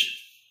speech?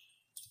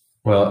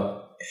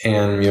 Well,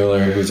 Anne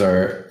Mueller, who's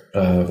our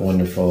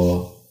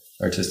wonderful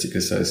artistic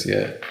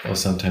associate, will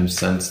sometimes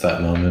sense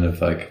that moment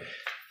of like,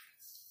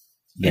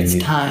 it's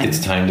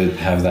time to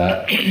have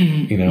that,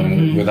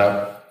 and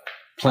without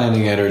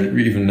planning it or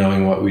even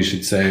knowing what we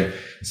should say,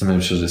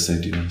 sometimes she'll just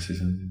say, do you want to say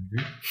something?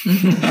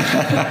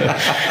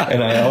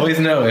 And I always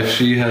know if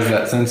she has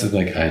that sense of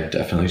like, I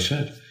definitely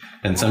should.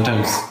 And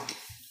sometimes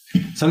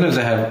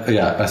I have,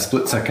 a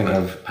split second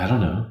of, I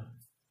don't know.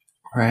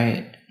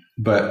 Right.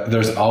 But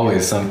there's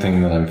always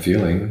something that I'm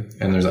feeling,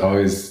 and there's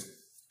always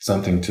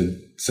something to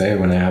say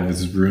when I have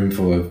this room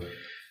full of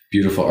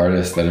beautiful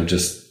artists that have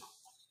just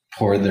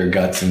poured their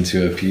guts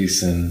into a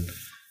piece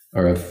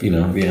or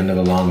the end of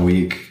a long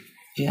week.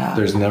 Yeah.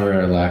 There's never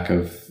a lack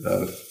of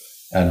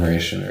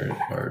admiration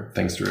or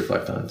things to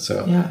reflect on.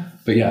 So,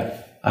 but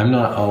I'm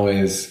not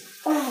always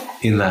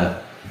in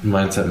that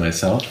mindset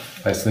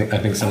myself. I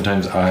think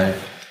sometimes I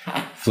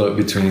float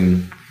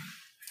between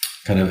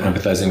kind of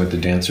empathizing with the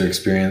dancer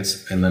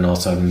experience and then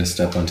also having to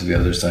step onto the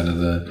other side of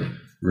the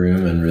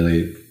room and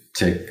really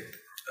take,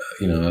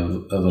 a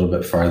little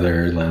bit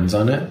farther lens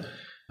on it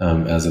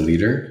as a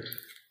leader.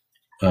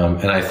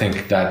 And I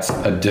think that's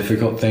a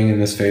difficult thing in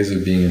this phase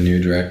of being a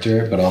new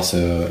director, but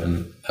also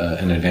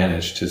an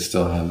advantage to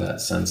still have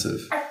that sense of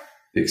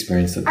the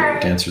experience that the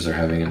dancers are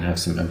having and have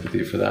some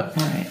empathy for that.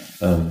 Right.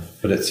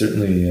 But it's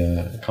certainly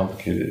a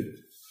complicated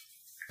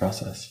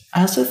process.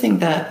 I also think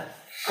that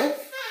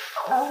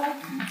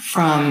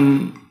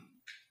from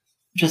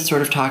just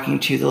sort of talking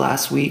to you the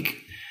last week,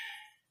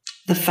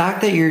 the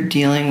fact that you're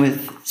dealing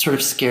with sort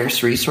of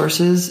scarce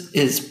resources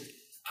is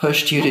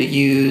pushed you to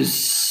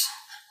use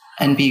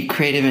and be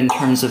creative in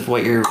terms of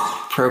what you're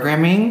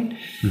programming,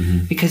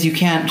 because you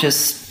can't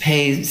just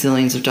pay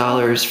zillions of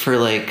dollars for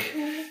like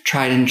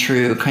tried and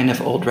true kind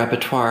of old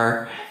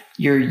repertoire.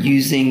 You're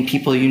using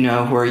people you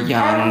know who are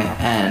young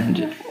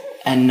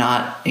and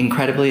not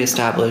incredibly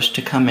established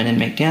to come in and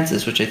make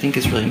dances, which I think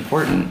is really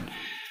important.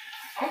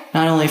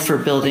 Not only for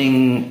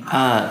building,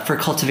 for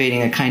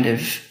cultivating a kind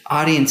of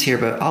audience here,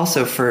 but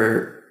also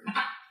for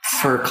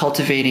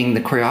cultivating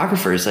the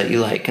choreographers that you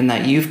like and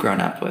that you've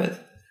grown up with.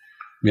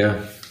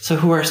 Yeah. So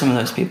who are some of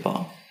those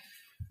people?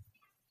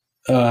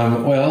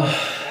 Well,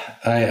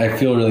 I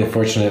feel really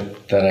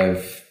fortunate that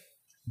I've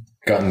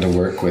gotten to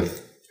work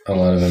with a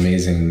lot of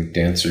amazing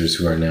dancers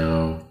who are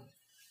now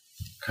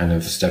kind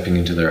of stepping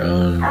into their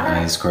own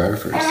as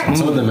choreographers. And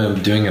some of them have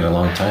been doing it a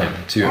long time,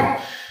 too.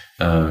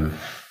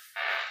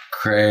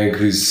 Craig,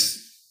 whose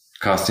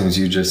costumes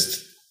you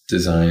just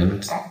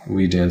designed,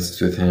 we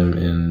danced with him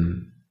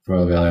in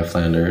Royal Ballet of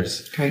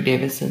Flanders. Craig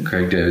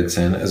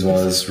Davidson, as well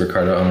as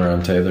Ricardo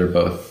Amarante.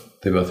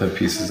 They both have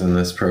pieces in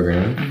this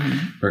program.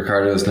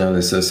 Ricardo is now the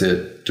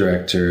associate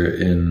director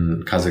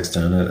in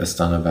Kazakhstan at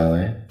Astana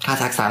Ballet.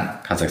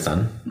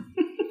 Kazakhstan.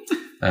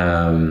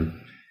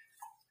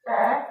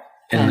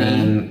 And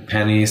then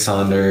Penny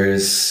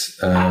Saunders,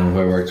 who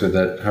I worked with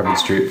at Harvard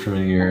Street for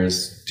many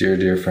years,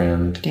 dear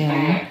friend.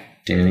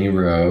 Danny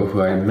Rowe,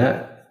 who I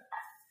met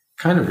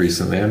kind of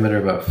recently. I met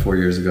her about 4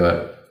 years ago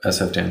at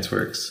SF Dance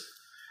Works.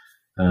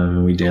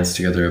 We danced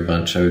together a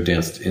bunch. I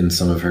danced in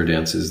some of her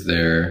dances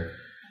there.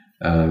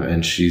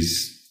 And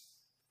she's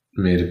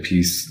made a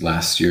piece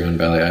last year on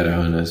Ballet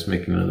Idaho and is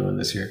making another one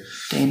this year.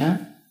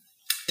 Dana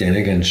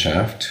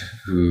Genshaft,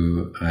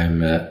 who I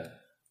met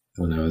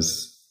when I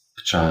was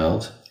a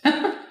child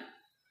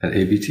at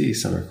ABT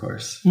summer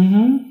course.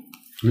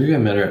 Maybe I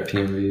met her at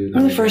PMV.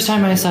 The first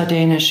time I saw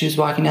Dana, she was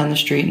walking down the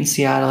street in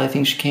Seattle. I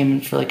think she came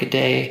in for like a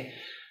day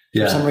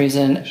for some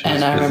reason.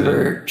 And I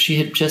remember she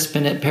had just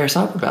been at Paris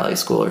Opera Ballet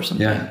School or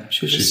something. Yeah,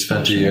 she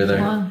spent a year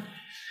there. Wow.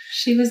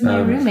 She was my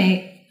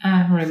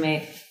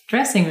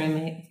dressing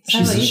roommate.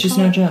 She's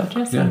no joke.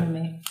 Dressing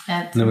roommate.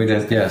 And then we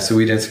danced. So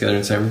we danced together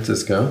in San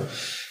Francisco,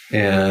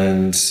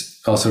 and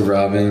also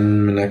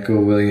Robin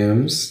Mineko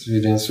Williams,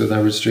 who danced with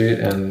Harvard Street,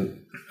 and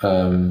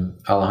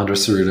Alejandro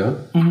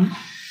Cerruto.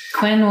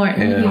 Quinn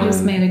Wharton, he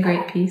just made a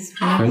great piece.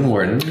 Quinn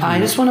Wharton. I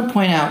just want to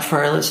point out for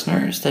our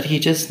listeners that he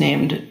just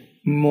named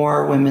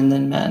more women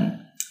than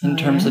men in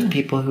terms of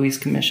people who he's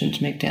commissioned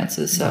to make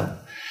dances. So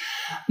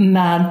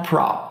mad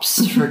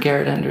props for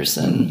Garrett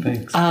Henderson.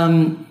 Thanks.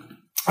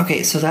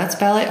 Okay, so that's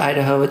Ballet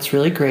Idaho. It's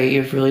really great.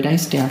 You have really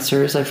nice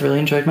dancers. I've really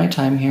enjoyed my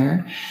time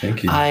here.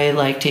 Thank you. I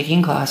like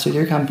taking class with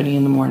your company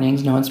in the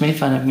mornings. No one's made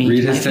fun of me.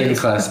 Reed has taken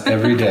class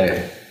every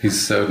day.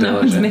 He's so diligent. No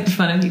one's made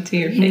fun of you to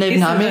your face. They've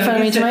not made fun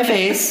of me to my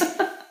face,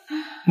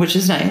 which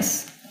is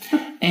nice.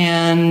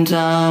 And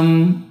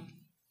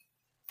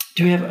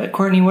do we have,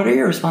 Courtney, what are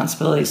your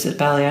responsibilities at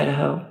Ballet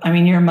Idaho? I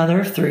mean, you're a mother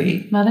of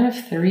three. Mother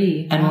of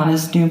three. And one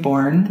is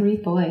newborn. 3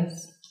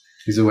 boys.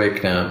 He's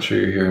awake now. I'm sure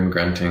you hear him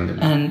grunting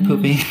and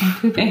pooping.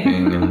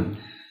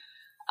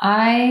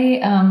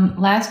 And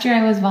last year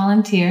I was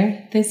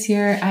volunteer. This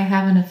year I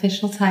have an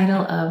official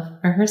title of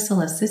rehearsal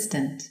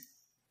assistant.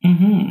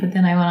 But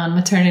then I went on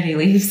maternity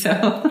leave, so.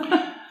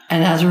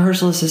 And as a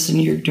rehearsal assistant,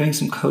 you're doing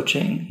some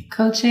coaching.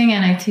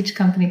 And I teach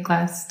company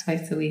class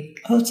twice a week.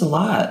 Oh, it's a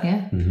lot.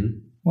 Yeah.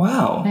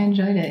 Wow. I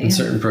enjoyed it. In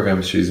certain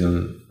programs, she's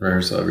in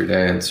rehearsal every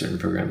day, and certain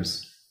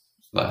programs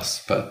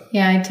less. But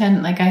yeah,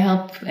 I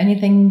help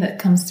anything that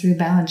comes through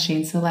Balance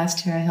Sheen. So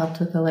last year I helped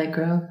with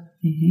Allegro.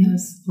 It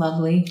was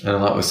lovely. And a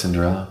lot with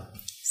Cinderella.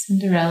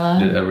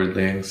 Did Edward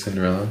Leing's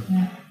Cinderella.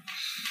 Yeah.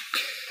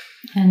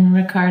 And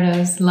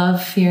Ricardo's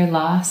Love, Fear,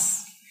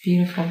 Loss.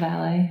 Beautiful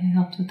ballet. I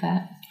helped with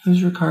that.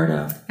 Who's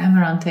Ricardo?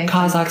 Amarante.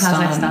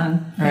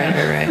 Kazakhstan.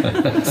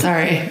 Right.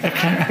 Sorry.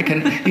 I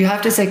can. You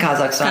have to say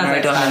Kazakhstan or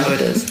I don't know who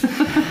it is.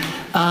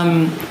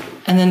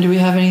 And then do we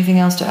have anything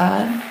else to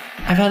add?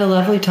 I've had a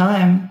lovely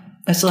time.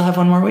 I still have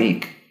one more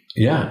week.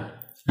 Yeah.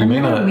 You may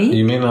not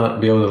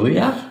be able to leave.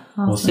 Yeah.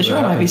 We'll see. Sure,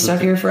 I might be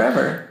stuck here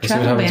forever. We'll see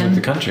what happens with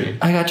the country.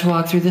 I got to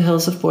walk through the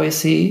hills of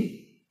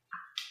Boise.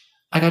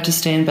 I got to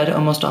stay in bed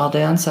almost all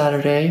day on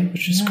Saturday,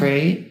 which was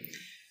great.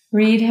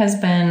 Reed has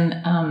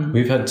been...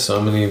 We've had so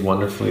many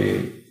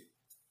wonderfully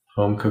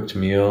home-cooked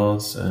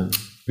meals, and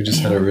we just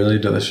had a really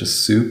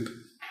delicious soup.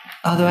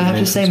 Although I have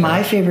to say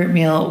my favorite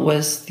meal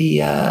was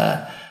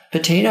the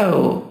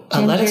potato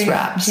lettuce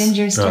wraps.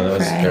 Ginger stir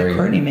fry.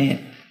 Courtney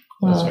made.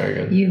 Well, that's very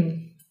good.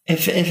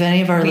 If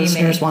any of our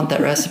listeners want that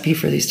recipe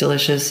for these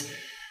delicious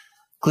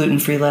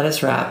gluten-free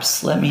lettuce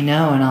wraps, let me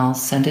know and I'll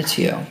send it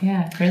to you.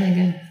 Yeah, really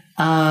good.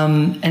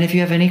 And if you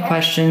have any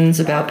questions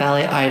about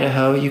Ballet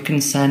Idaho, you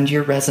can send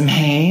your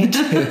resume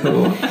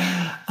to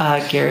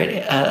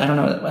Garrett, I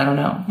don't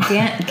know.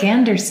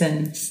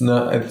 Ganderson.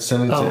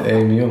 Send it to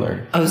A.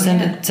 Mueller. Oh,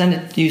 send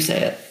it. You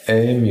say it.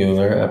 A.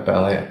 Mueller at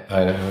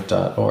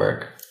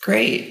ballyIdaho.org.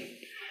 Great.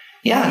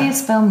 How do you Yeah.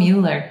 spell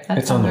Mueller?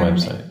 That's It's on the hard.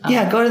 website.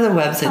 Yeah, go to the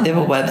website. They have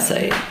a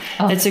website.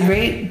 It's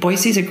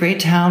Boise's a great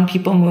town.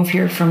 People move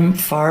here from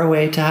far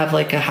away to have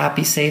like a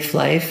happy, safe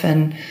life.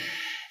 And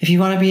if you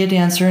want to be a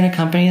dancer in a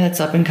company that's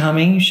up and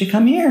coming, you should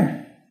come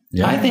here.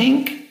 Yeah. I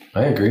think.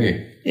 I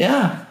agree.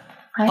 Yeah.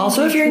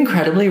 Also, if you're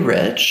incredibly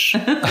rich,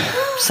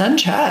 send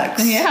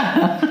checks.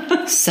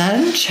 Yeah.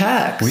 Send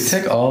checks. We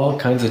take all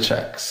kinds of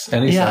checks,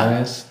 any Yeah.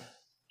 size.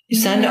 You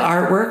send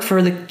artwork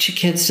for the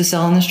kids to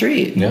sell on the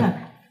street. Yeah.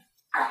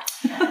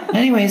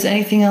 Anyways,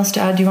 anything else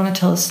to add? Do you want to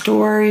tell a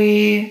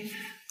story?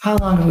 How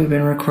long have we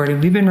been recording?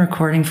 We've been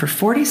recording for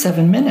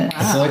 47 minutes.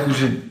 I feel like we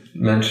should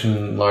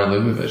mention Lara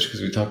Lubavitch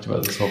because we talked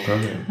about this whole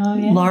program. Oh,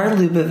 yeah. Lara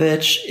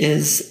Lubavitch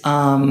is,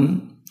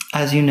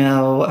 as you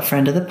know, a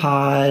friend of the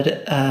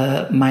pod,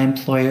 my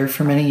employer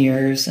for many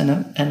years, and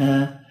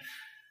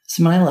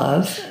someone I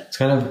love. It's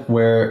kind of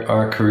where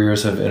our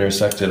careers have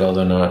intersected,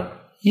 although not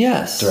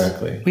Yes.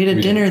 directly. We had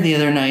a dinner the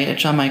other night at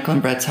John Michael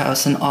and Brett's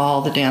house, and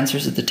all the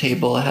dancers at the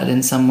table had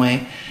in some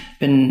way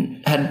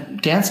had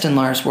danced in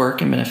Lara's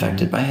work and been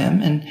affected by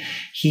him. And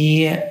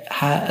he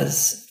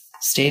has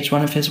staged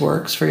one of his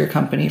works for your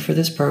company for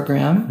this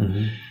program,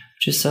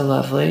 which is so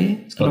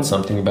lovely. It's called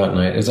Something About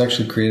Night. It was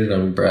actually created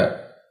on Brett.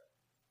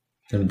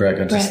 And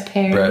Brett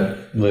Perry. Brett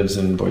lives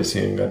in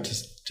Boise and got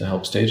to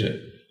help stage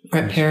it.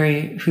 Brett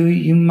Perry, who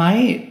you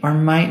might or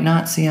might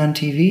not see on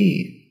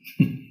TV.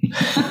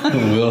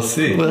 We'll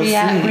see. We'll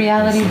see.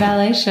 Reality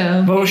ballet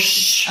show. Oh,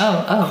 shh.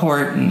 Oh.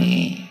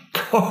 Courtney.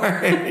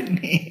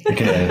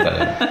 Okay,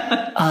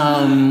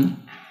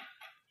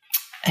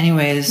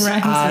 Anyways,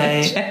 Rhymes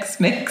with Chex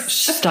Mix.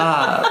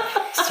 Stop.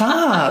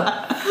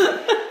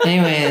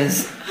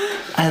 Anyways,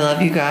 I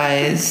love you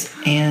guys,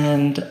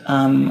 and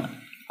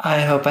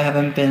I hope I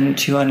haven't been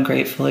too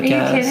ungrateful a Are you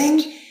guest.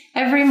 kidding?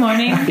 Every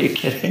morning, Are you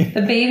kidding?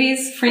 the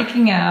baby's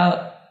freaking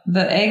out.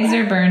 The eggs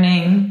are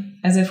burning,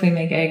 as if we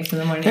make eggs in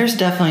the morning. There's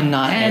definitely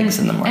not eggs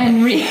in the morning.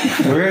 And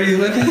Where are you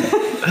living?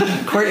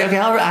 Courtney, okay,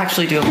 I'll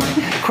actually do a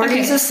morning.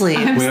 Courtney's asleep.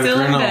 I'm We have still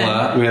in bed.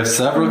 granola. We have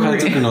several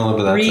kinds of granola,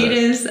 but that's Reed it.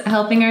 is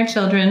helping our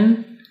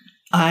children.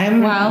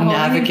 I'm Wow, holding a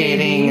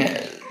navigating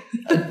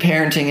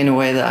parenting in a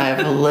way that I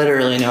have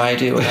literally no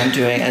idea what I'm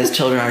doing as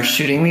children are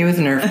shooting me with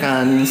Nerf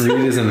guns.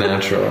 Reed is a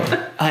natural.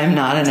 I'm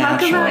not a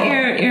Talk natural.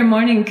 about your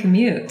morning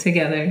commute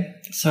together.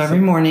 So every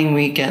morning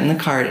we get in the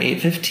car at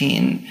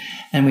 8:15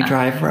 and we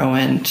drive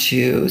Rowan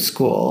to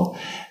school.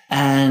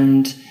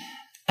 And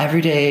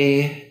every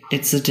day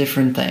it's a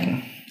different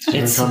thing.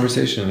 Different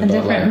conversation A about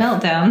different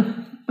life.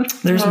 meltdown.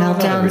 There's Every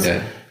meltdowns.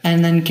 day.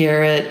 And then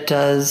Garrett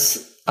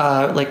does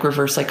like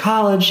reverse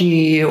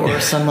psychology or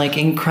some like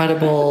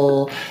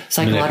incredible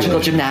psychological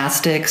Manipulation.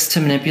 gymnastics to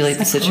manipulate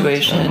the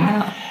situation.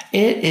 Wow.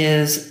 It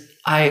is,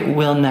 I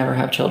will never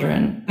have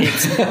children.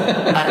 It's,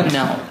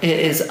 no, it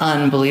is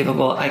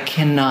unbelievable. I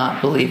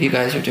cannot believe you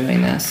guys are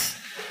doing this.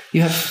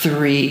 You have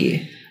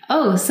 3.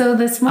 Oh, so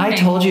this morning. I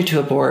told you to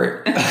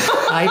abort.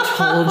 I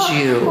told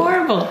you.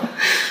 Horrible.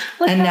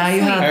 Look And how now you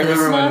sweet. have I this.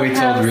 remember when we Look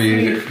how told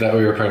Reed sweet. that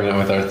we were pregnant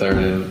with our third,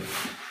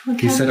 and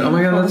he how said, "Oh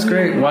my God, that's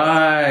great.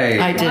 Why?"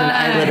 I didn't.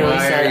 I literally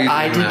Why are said, you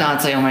I doing did that?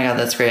 not say, oh my God,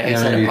 that's great. I Yeah,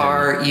 said, you did.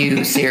 are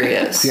you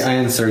serious? See, I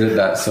inserted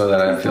that so that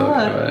I feel good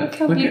about it. Look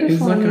how He's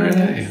beautiful looking he right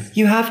at is.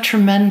 you. You have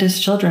tremendous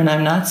children.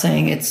 I'm not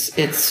saying it's,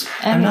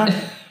 I'm And- not, it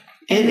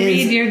And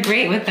Reed, is, you're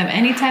great with them.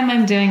 Anytime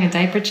I'm doing a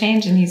diaper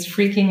change and he's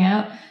freaking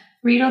out,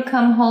 Reed will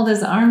come hold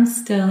his arms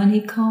still and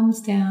he calms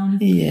down.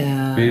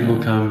 yeah. Reed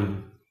will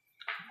come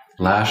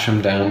lash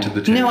him down to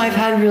the table. No, I've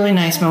had really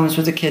nice moments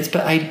with the kids,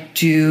 but I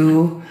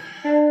do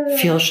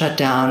feel shut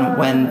down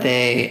when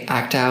they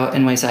act out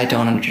in ways I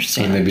don't and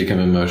understand. they become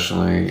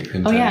emotionally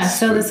intense. Oh yeah,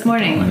 so this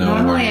morning, No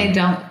normally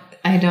warning.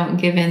 I don't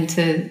give in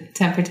to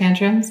temper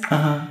tantrums,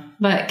 Uh-huh.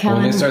 but When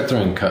Kellen. they start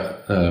throwing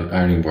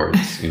ironing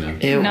boards, you know.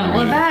 Ew. No,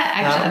 well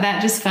that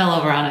just fell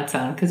over on its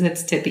own because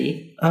it's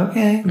tippy.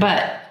 Okay.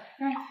 But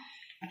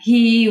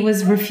he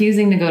was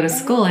refusing to go to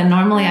school, and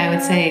normally I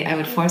would say I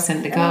would force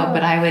him to go,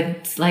 but I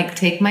would like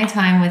take my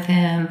time with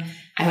him.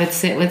 I would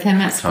sit with him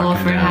at school Talk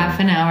him for down. half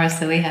an hour,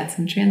 so we had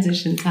some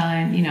transition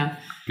time. You know,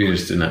 We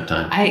just didn't have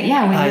time.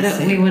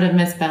 see. we would have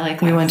missed ballet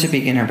class. We went to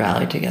beginner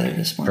ballet together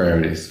this morning.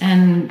 Priorities.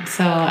 and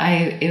so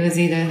it was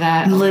either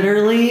that.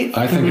 Literally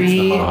I think it's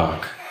the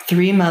mohawk.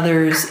 3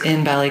 mothers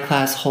in ballet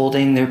class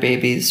holding their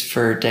babies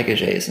for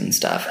dégagés and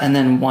stuff, and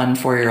then 1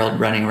 4-year-old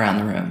running around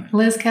the room.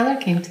 Liz Keller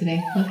came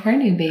today with her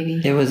new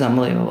baby. It was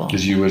unbelievable.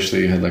 Did you wish that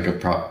you had like a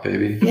prop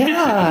baby?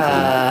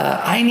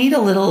 Yeah, I need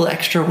a little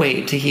extra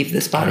weight to heave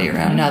this body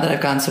around now that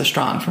I've gone so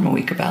strong from a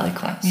week of ballet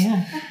class.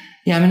 Yeah,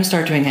 Yeah, I'm going to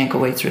start doing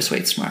ankle weights, wrist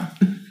weights tomorrow.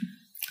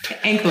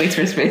 ankle weights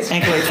for space.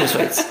 Ankle weights, wrist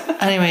weights.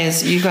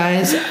 Anyways, you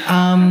guys,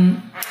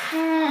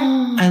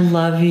 I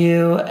love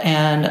you,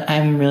 and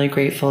I'm really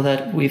grateful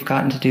that we've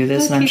gotten to do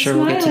this, and I'm He's sure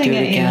we'll get to do smiling it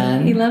at you.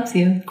 again. He loves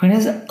you. Quinn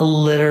is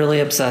literally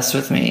obsessed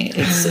with me.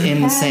 It's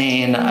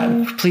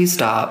insane. Please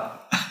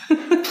stop.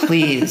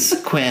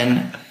 Please,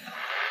 Quinn.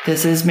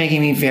 This is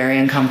making me very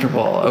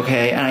uncomfortable,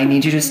 okay? And I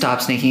need you to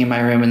stop sneaking in my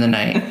room in the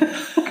night.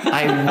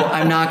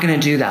 I'm not going to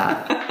do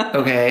that,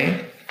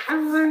 okay?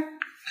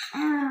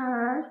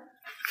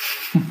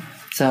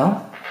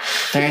 So,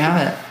 there you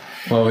have it.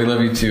 Well, we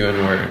love you too, and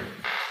we're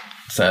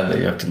sad that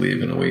you have to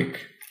leave in a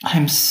week.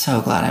 I'm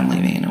so glad I'm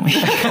leaving in a week.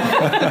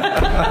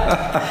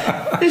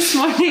 This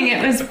morning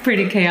it was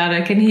pretty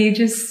chaotic, and he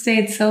just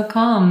stayed so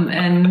calm.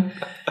 And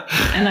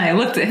I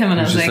looked at him and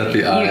I was like,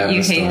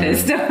 "You hate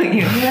this, don't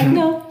you?" He's like,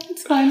 "No,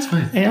 it's fine. It's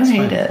fine. I don't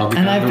hate it."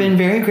 And I've been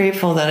very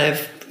grateful that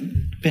I've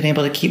been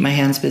able to keep my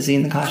hands busy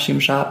in the costume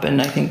shop,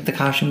 and I think the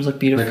costumes look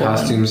beautiful. The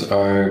costumes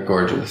are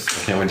gorgeous.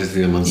 I can't wait to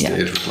see them on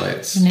stage with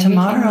lights.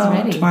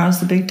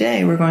 Tomorrow's the big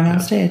day. We're going on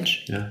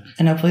stage. Yeah.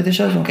 And hopefully the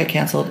shows won't get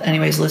canceled.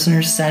 Anyways,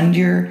 listeners, send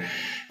your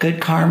good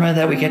karma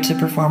that we get to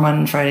perform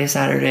on Friday,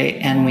 Saturday,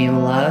 and we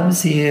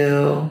loves you.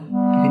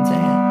 You can say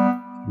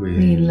it.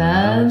 We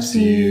loves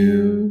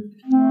you.